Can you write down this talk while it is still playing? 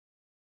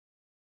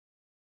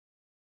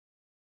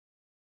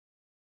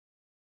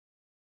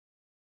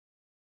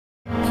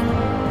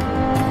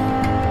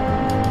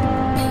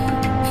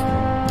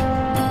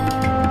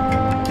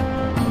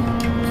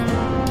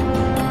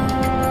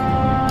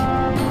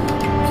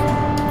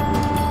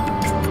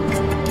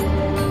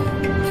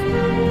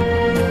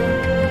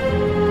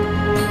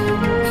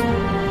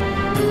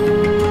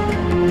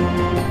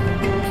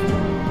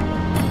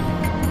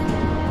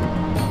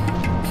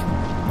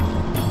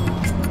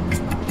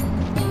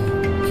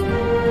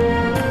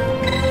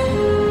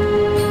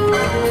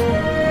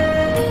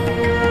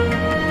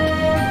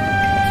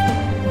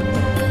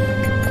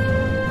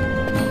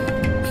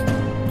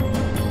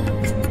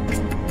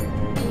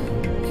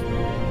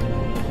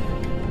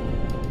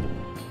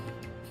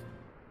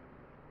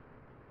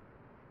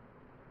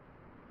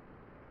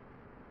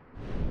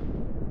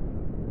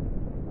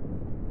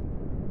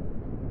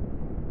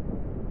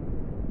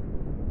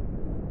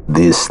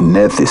This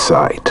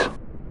nethicite.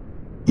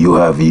 You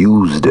have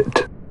used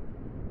it.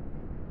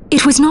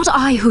 It was not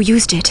I who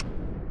used it.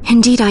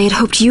 Indeed, I had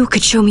hoped you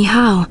could show me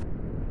how.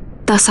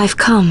 Thus I've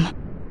come.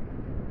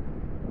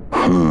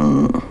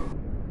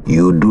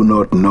 You do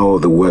not know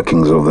the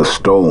workings of the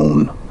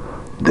stone.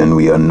 Then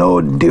we are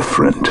no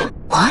different.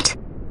 What?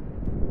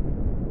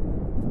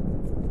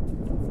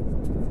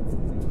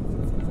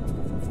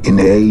 In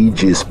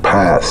ages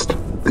past,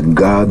 the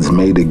gods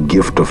made a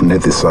gift of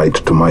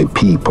nethicite to my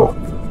people.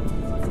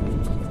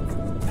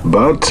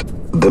 But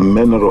the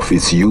manner of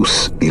its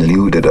use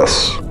eluded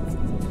us.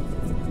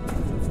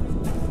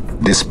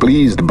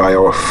 Displeased by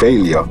our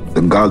failure,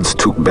 the gods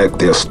took back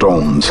their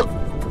stones.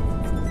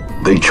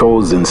 They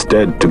chose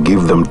instead to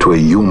give them to a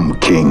Yum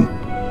king.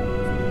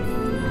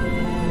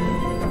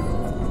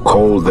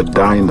 Called the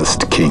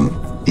Dynast King,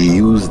 he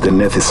used the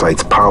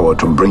nethicite's power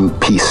to bring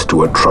peace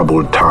to a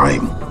troubled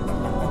time.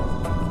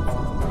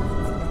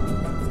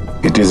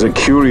 It is a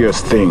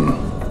curious thing.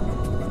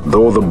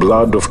 Though the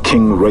blood of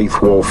King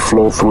Wolff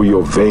flow through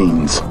your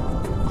veins,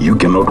 you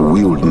cannot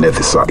wield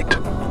nethicite.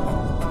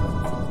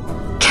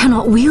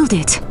 Cannot wield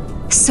it?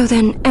 So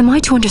then, am I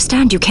to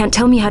understand you can't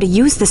tell me how to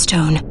use the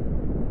stone?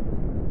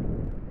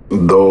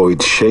 Though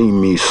it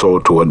shame me so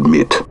to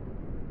admit,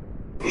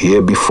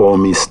 here before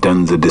me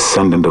stands a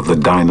descendant of the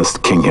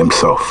Dynast King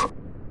himself,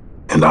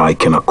 and I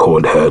can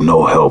accord her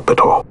no help at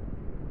all.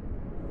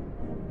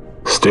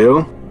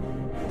 Still,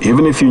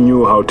 even if you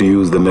knew how to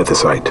use the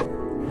nethicite,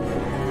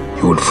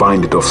 you would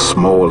find it of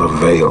small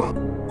avail.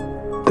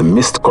 The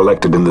mist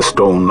collected in the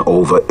stone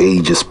over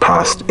ages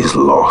past is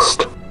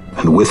lost,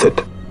 and with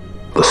it,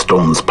 the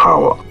stone's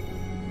power.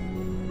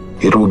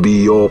 It will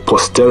be your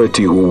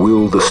posterity who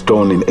will the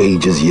stone in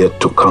ages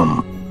yet to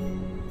come.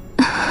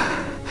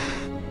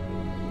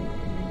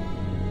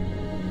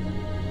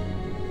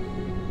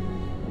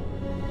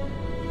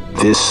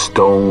 This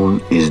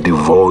stone is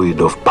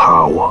devoid of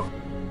power,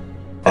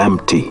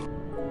 empty,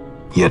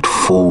 yet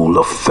full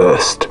of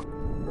thirst,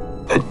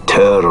 a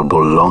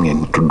terrible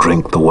longing to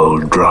drink the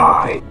world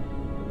dry.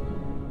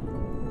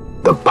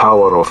 The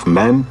power of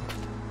men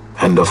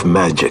and of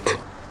magic,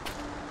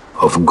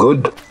 of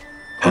good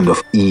and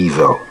of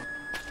evil.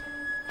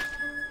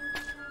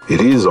 It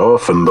is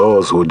often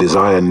those who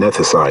desire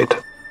nethicite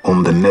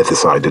whom the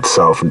nethicite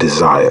itself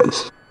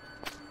desires.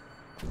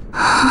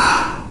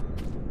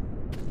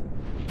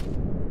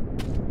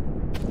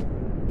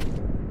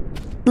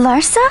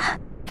 Larsa?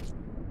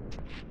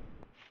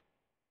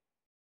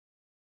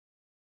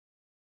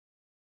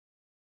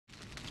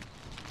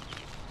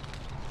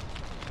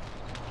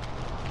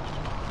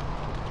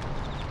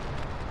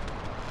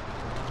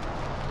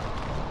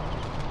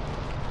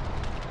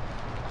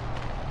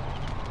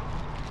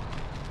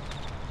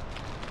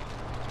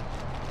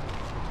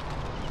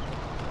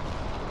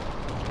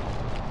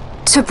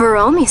 To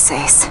Baromi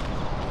says.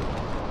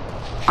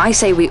 I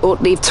say we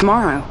ought leave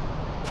tomorrow.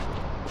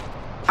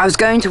 I was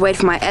going to wait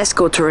for my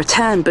escort to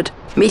return, but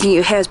meeting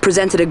you here has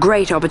presented a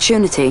great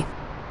opportunity.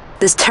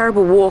 This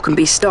terrible war can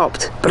be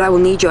stopped, but I will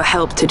need your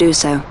help to do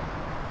so.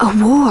 A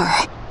war?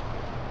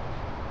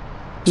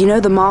 You know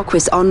the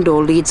Marquis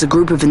Ondor leads a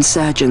group of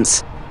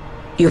insurgents.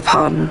 Your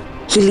pardon.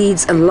 He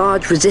leads a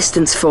large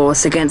resistance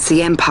force against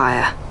the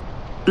Empire.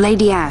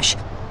 Lady Ash,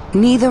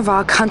 neither of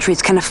our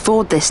countries can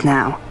afford this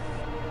now.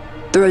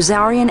 The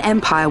Rosarian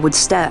Empire would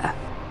stir.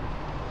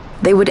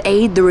 They would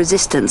aid the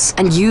resistance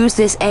and use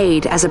this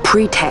aid as a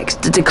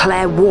pretext to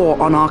declare war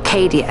on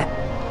Arcadia,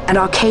 and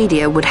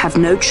Arcadia would have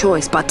no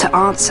choice but to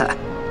answer.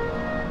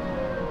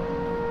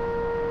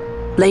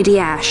 Lady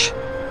Ash,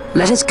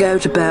 let us go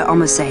to Bur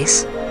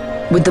Omases.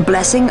 With the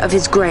blessing of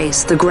His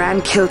Grace, the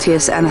Grand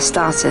Kiltius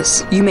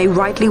Anastasis, you may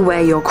rightly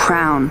wear your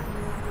crown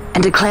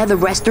and declare the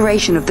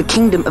restoration of the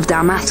Kingdom of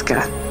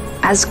Dalmasca.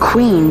 As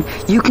Queen,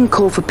 you can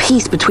call for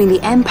peace between the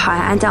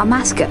Empire and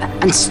Dalmasca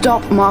and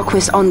stop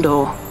Marquis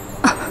Ondor.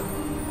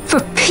 For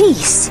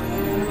peace?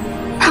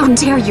 How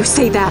dare you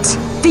say that?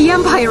 The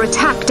Empire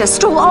attacked us,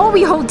 stole all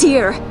we hold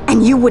dear,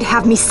 and you would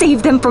have me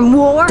save them from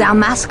war?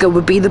 Dalmasca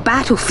would be the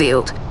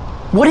battlefield.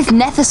 What if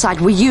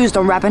nethicite were used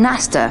on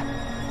Rabanasta?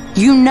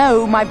 You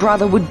know my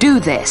brother would do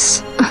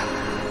this.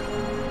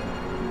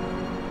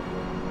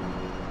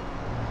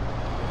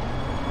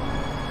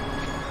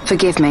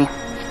 Forgive me.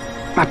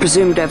 I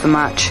presumed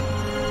overmuch.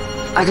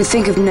 I could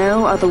think of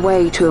no other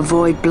way to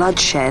avoid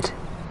bloodshed.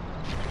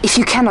 If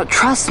you cannot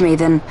trust me,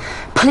 then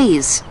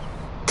please,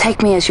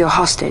 take me as your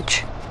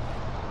hostage.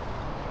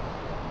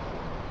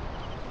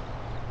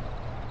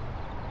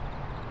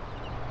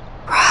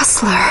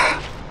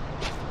 Rustler.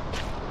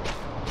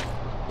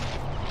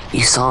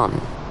 You saw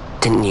him,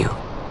 didn't you?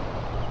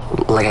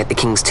 Like at the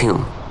King's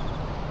tomb.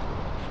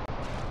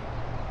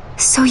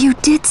 So you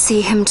did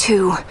see him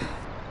too.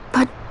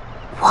 But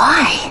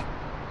why?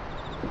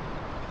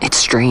 It's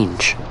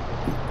strange.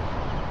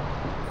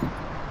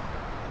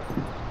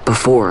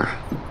 Before,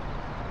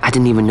 I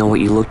didn't even know what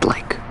you looked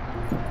like.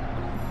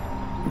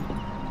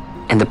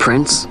 And the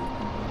prince?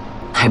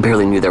 I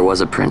barely knew there was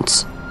a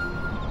prince.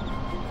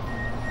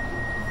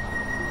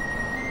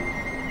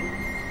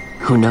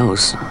 Who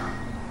knows?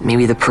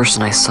 maybe the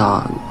person I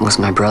saw was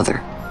my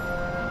brother.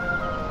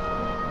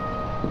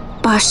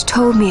 Bosch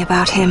told me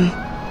about him.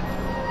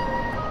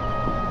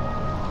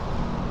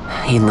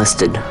 He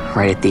enlisted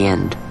right at the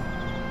end.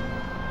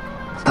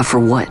 But for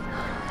what?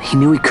 He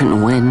knew he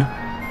couldn't win.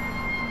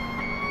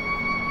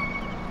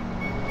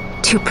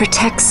 To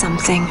protect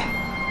something.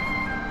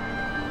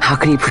 How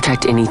can he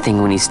protect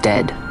anything when he's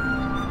dead?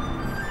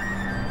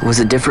 Was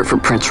it different for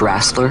Prince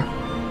Rassler?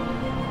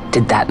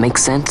 Did that make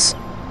sense?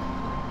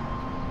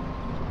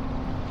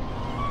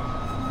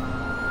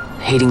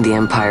 Hating the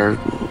Empire,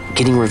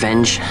 getting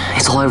revenge,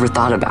 it's all I ever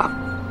thought about.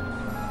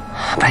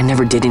 But I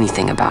never did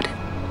anything about it.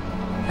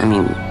 I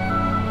mean,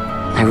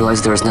 I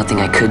realized there was nothing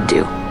I could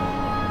do.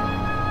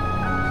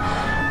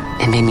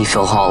 It made me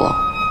feel hollow,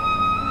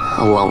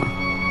 alone.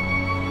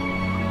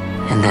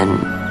 And then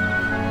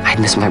I'd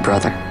miss my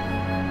brother.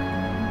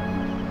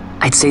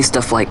 I'd say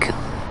stuff like,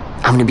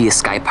 I'm gonna be a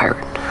sky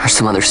pirate, or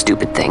some other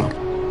stupid thing.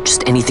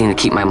 Just anything to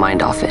keep my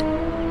mind off it.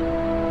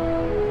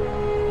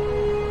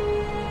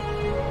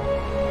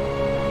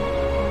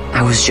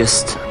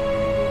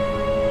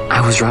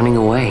 I was running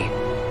away.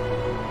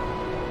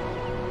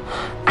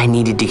 I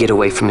needed to get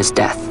away from his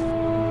death.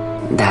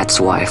 That's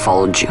why I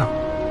followed you.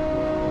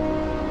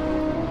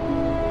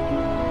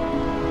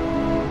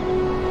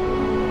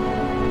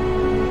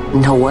 You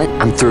know what?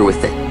 I'm through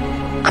with it.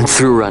 I'm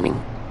through running.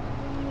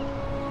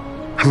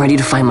 I'm ready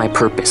to find my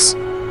purpose.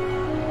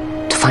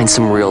 To find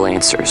some real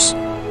answers.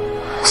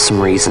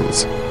 Some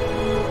reasons.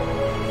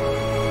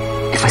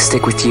 If I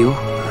stick with you,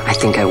 I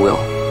think I will.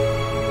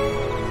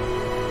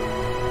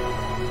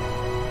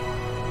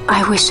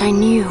 I wish I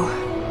knew.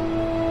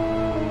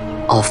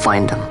 I'll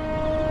find them.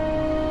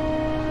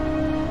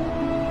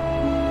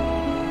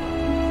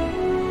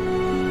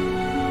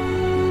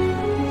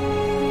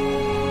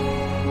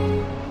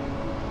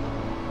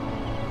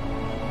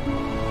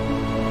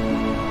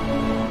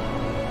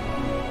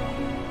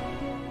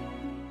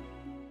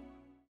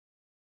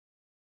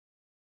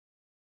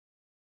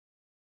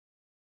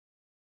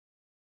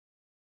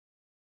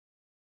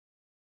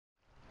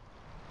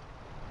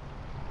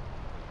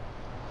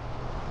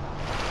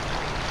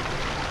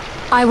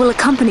 I will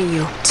accompany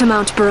you to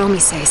Mount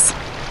Baromises.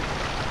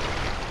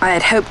 I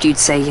had hoped you'd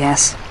say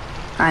yes.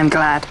 I'm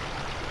glad.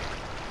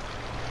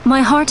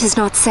 My heart is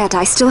not set.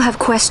 I still have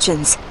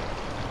questions.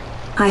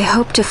 I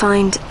hope to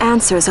find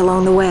answers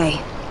along the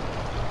way.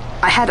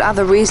 I had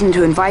other reason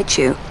to invite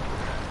you.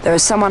 There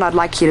is someone I'd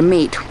like you to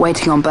meet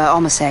waiting on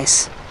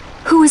Baromises.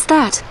 Who is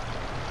that?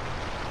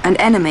 An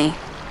enemy,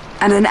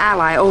 and an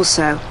ally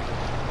also.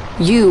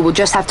 You will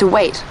just have to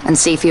wait and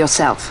see for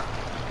yourself.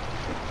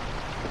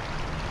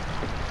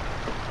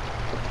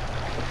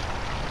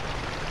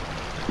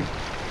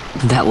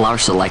 That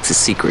Larsa likes his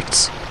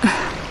secrets.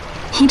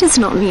 He does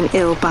not mean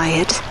ill by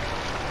it.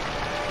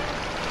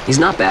 He's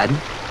not bad.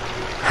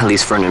 At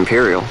least for an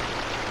Imperial.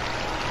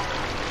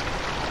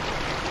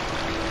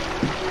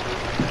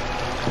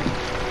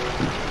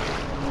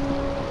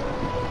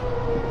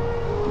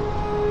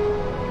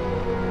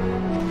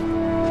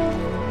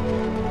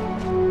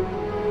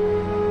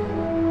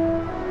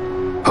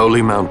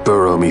 Holy Mount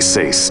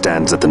Baromises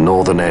stands at the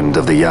northern end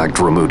of the Jagd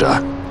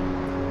Remuda.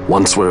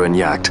 Once we're in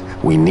Jagd,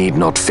 we need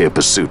not fear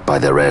pursuit by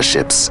their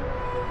airships.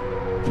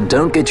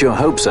 Don't get your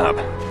hopes up.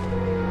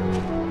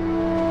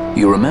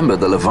 You remember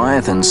the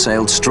Leviathan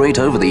sailed straight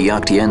over the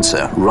Jagd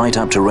right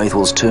up to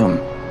Wraithel's tomb.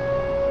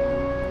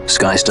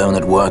 Skystone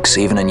that works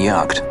even in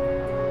Jagd.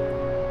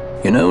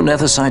 You know,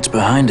 Nethersight's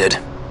behind it.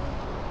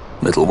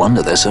 Little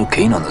wonder they're so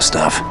keen on the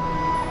stuff.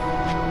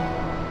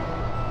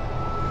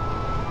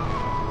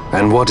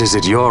 And what is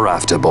it you're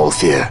after,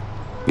 Bolthir?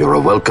 You're a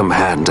welcome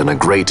hand and a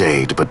great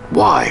aid, but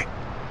why?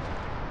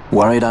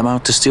 Worried I'm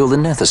out to steal the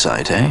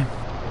Nethersight, eh?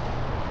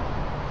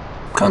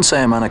 Can't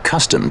say I'm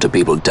unaccustomed to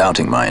people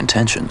doubting my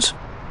intentions.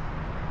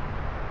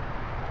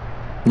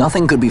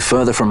 Nothing could be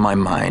further from my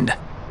mind.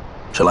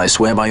 Shall I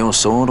swear by your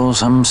sword or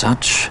some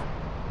such?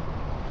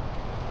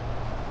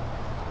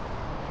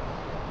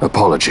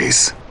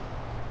 Apologies,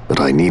 but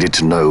I needed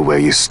to know where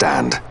you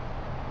stand.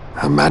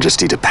 Her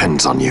Majesty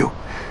depends on you,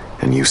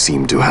 and you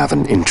seem to have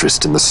an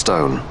interest in the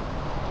stone.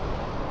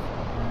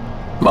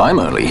 I'm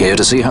only here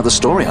to see how the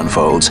story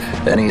unfolds.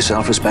 Any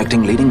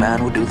self-respecting leading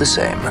man would do the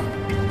same.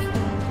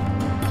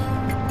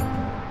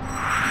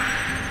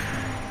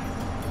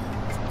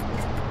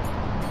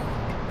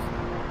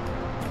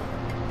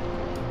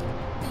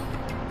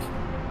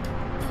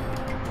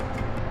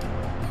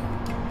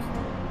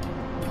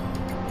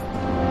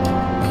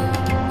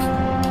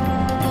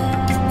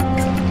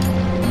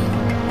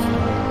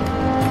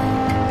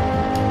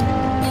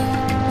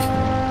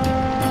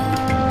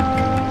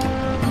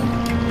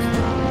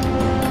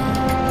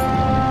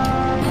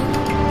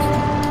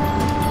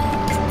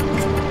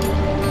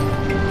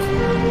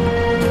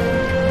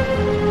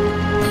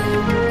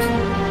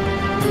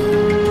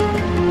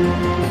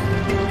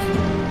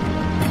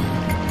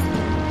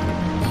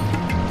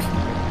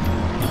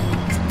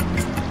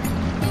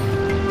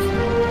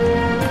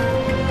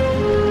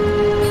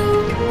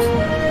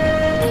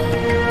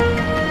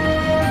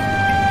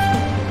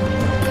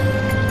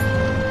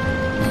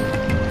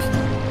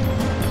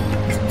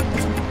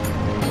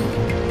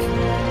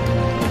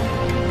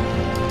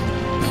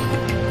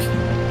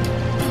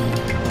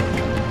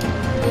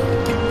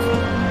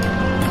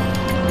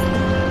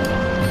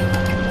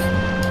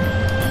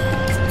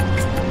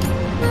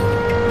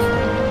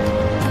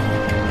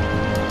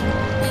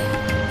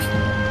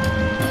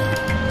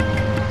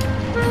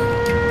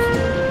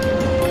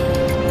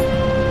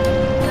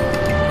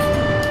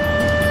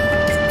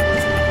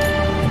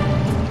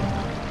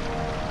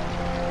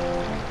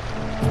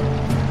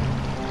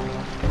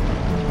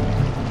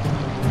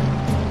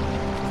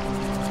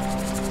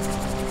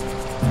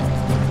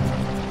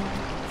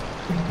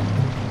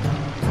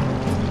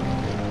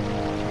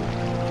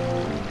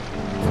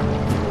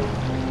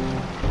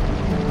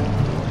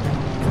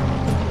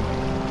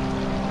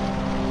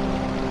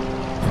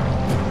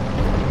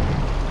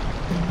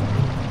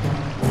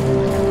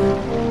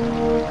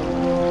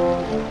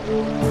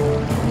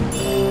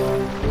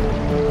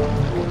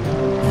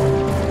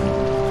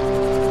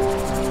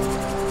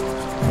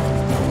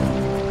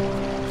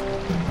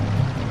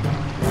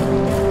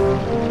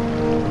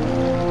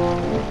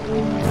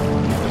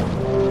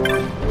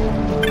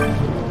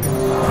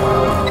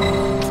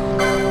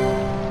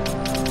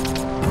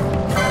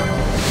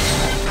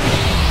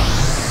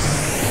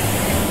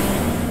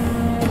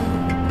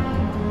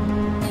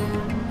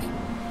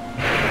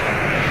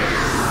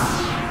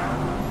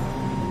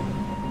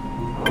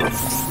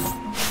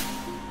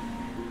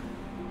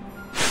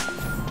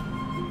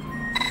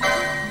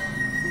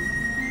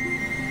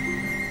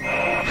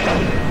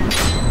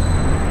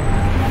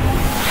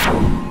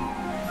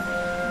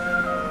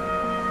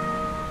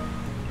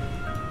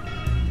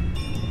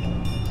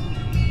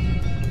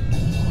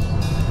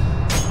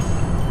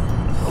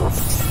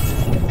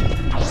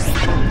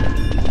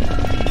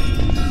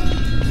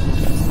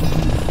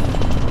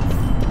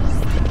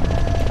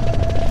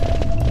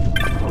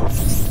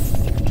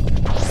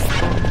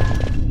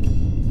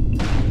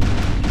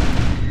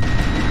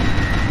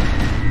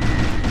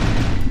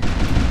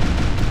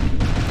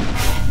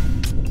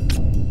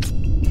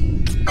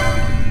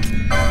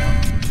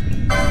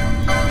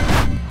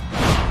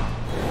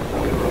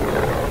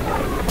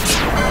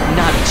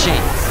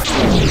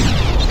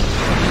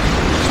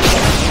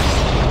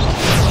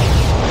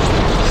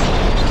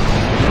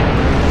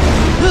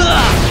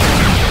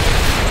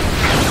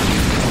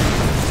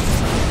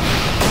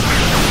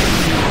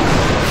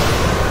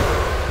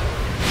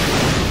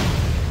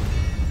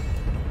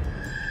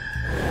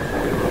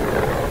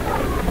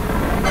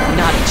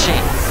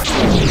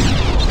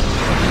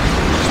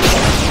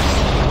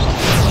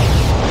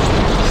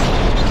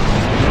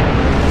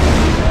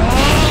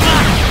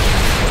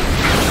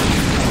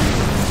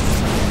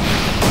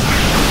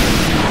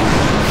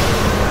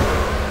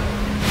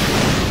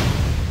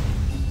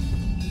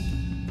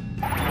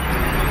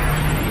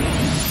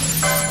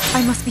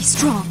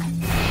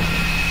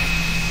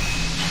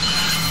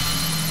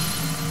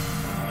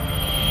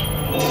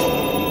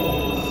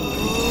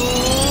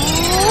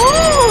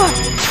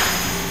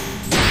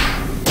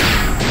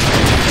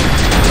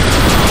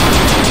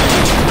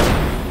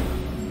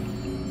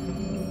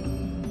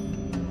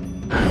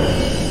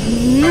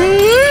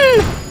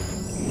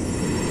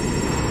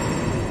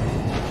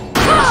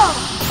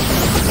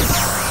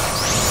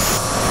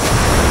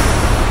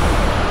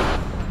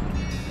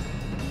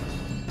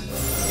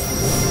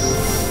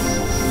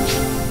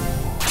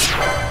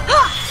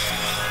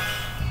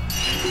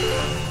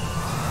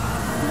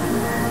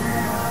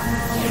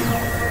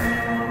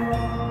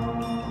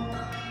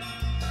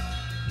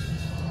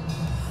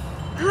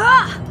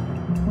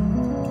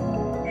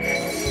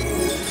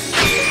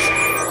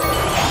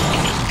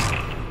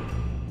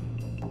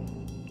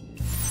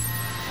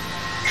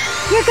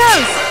 Here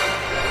goes!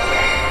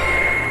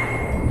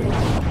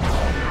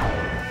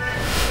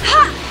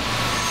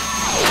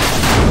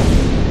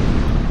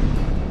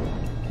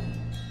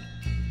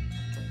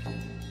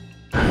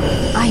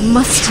 I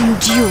must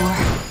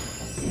endure.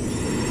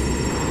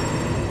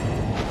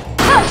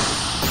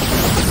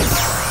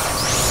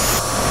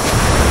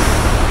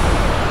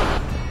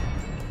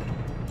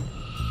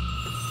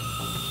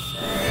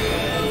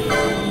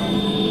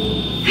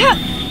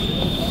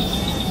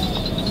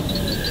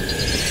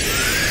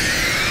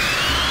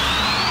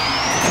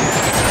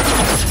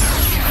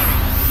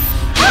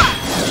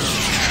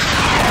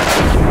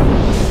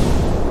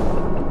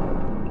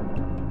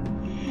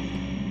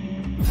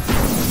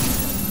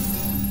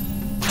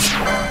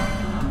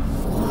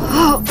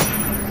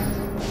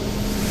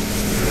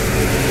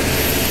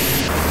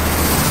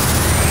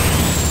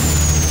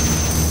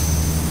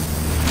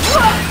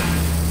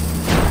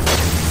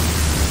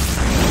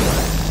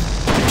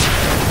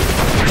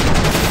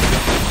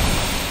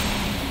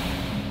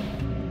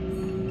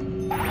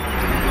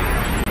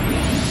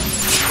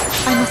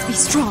 I must be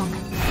strong.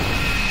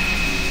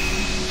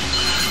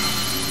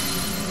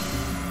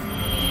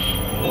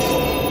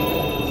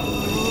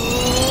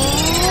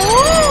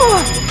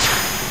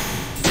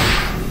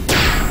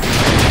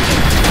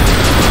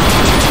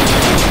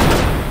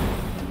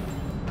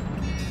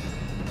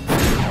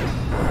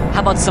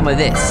 How about some of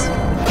this?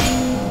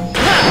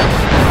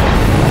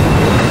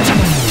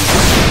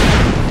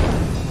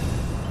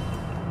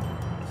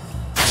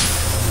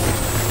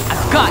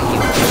 I've got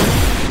you!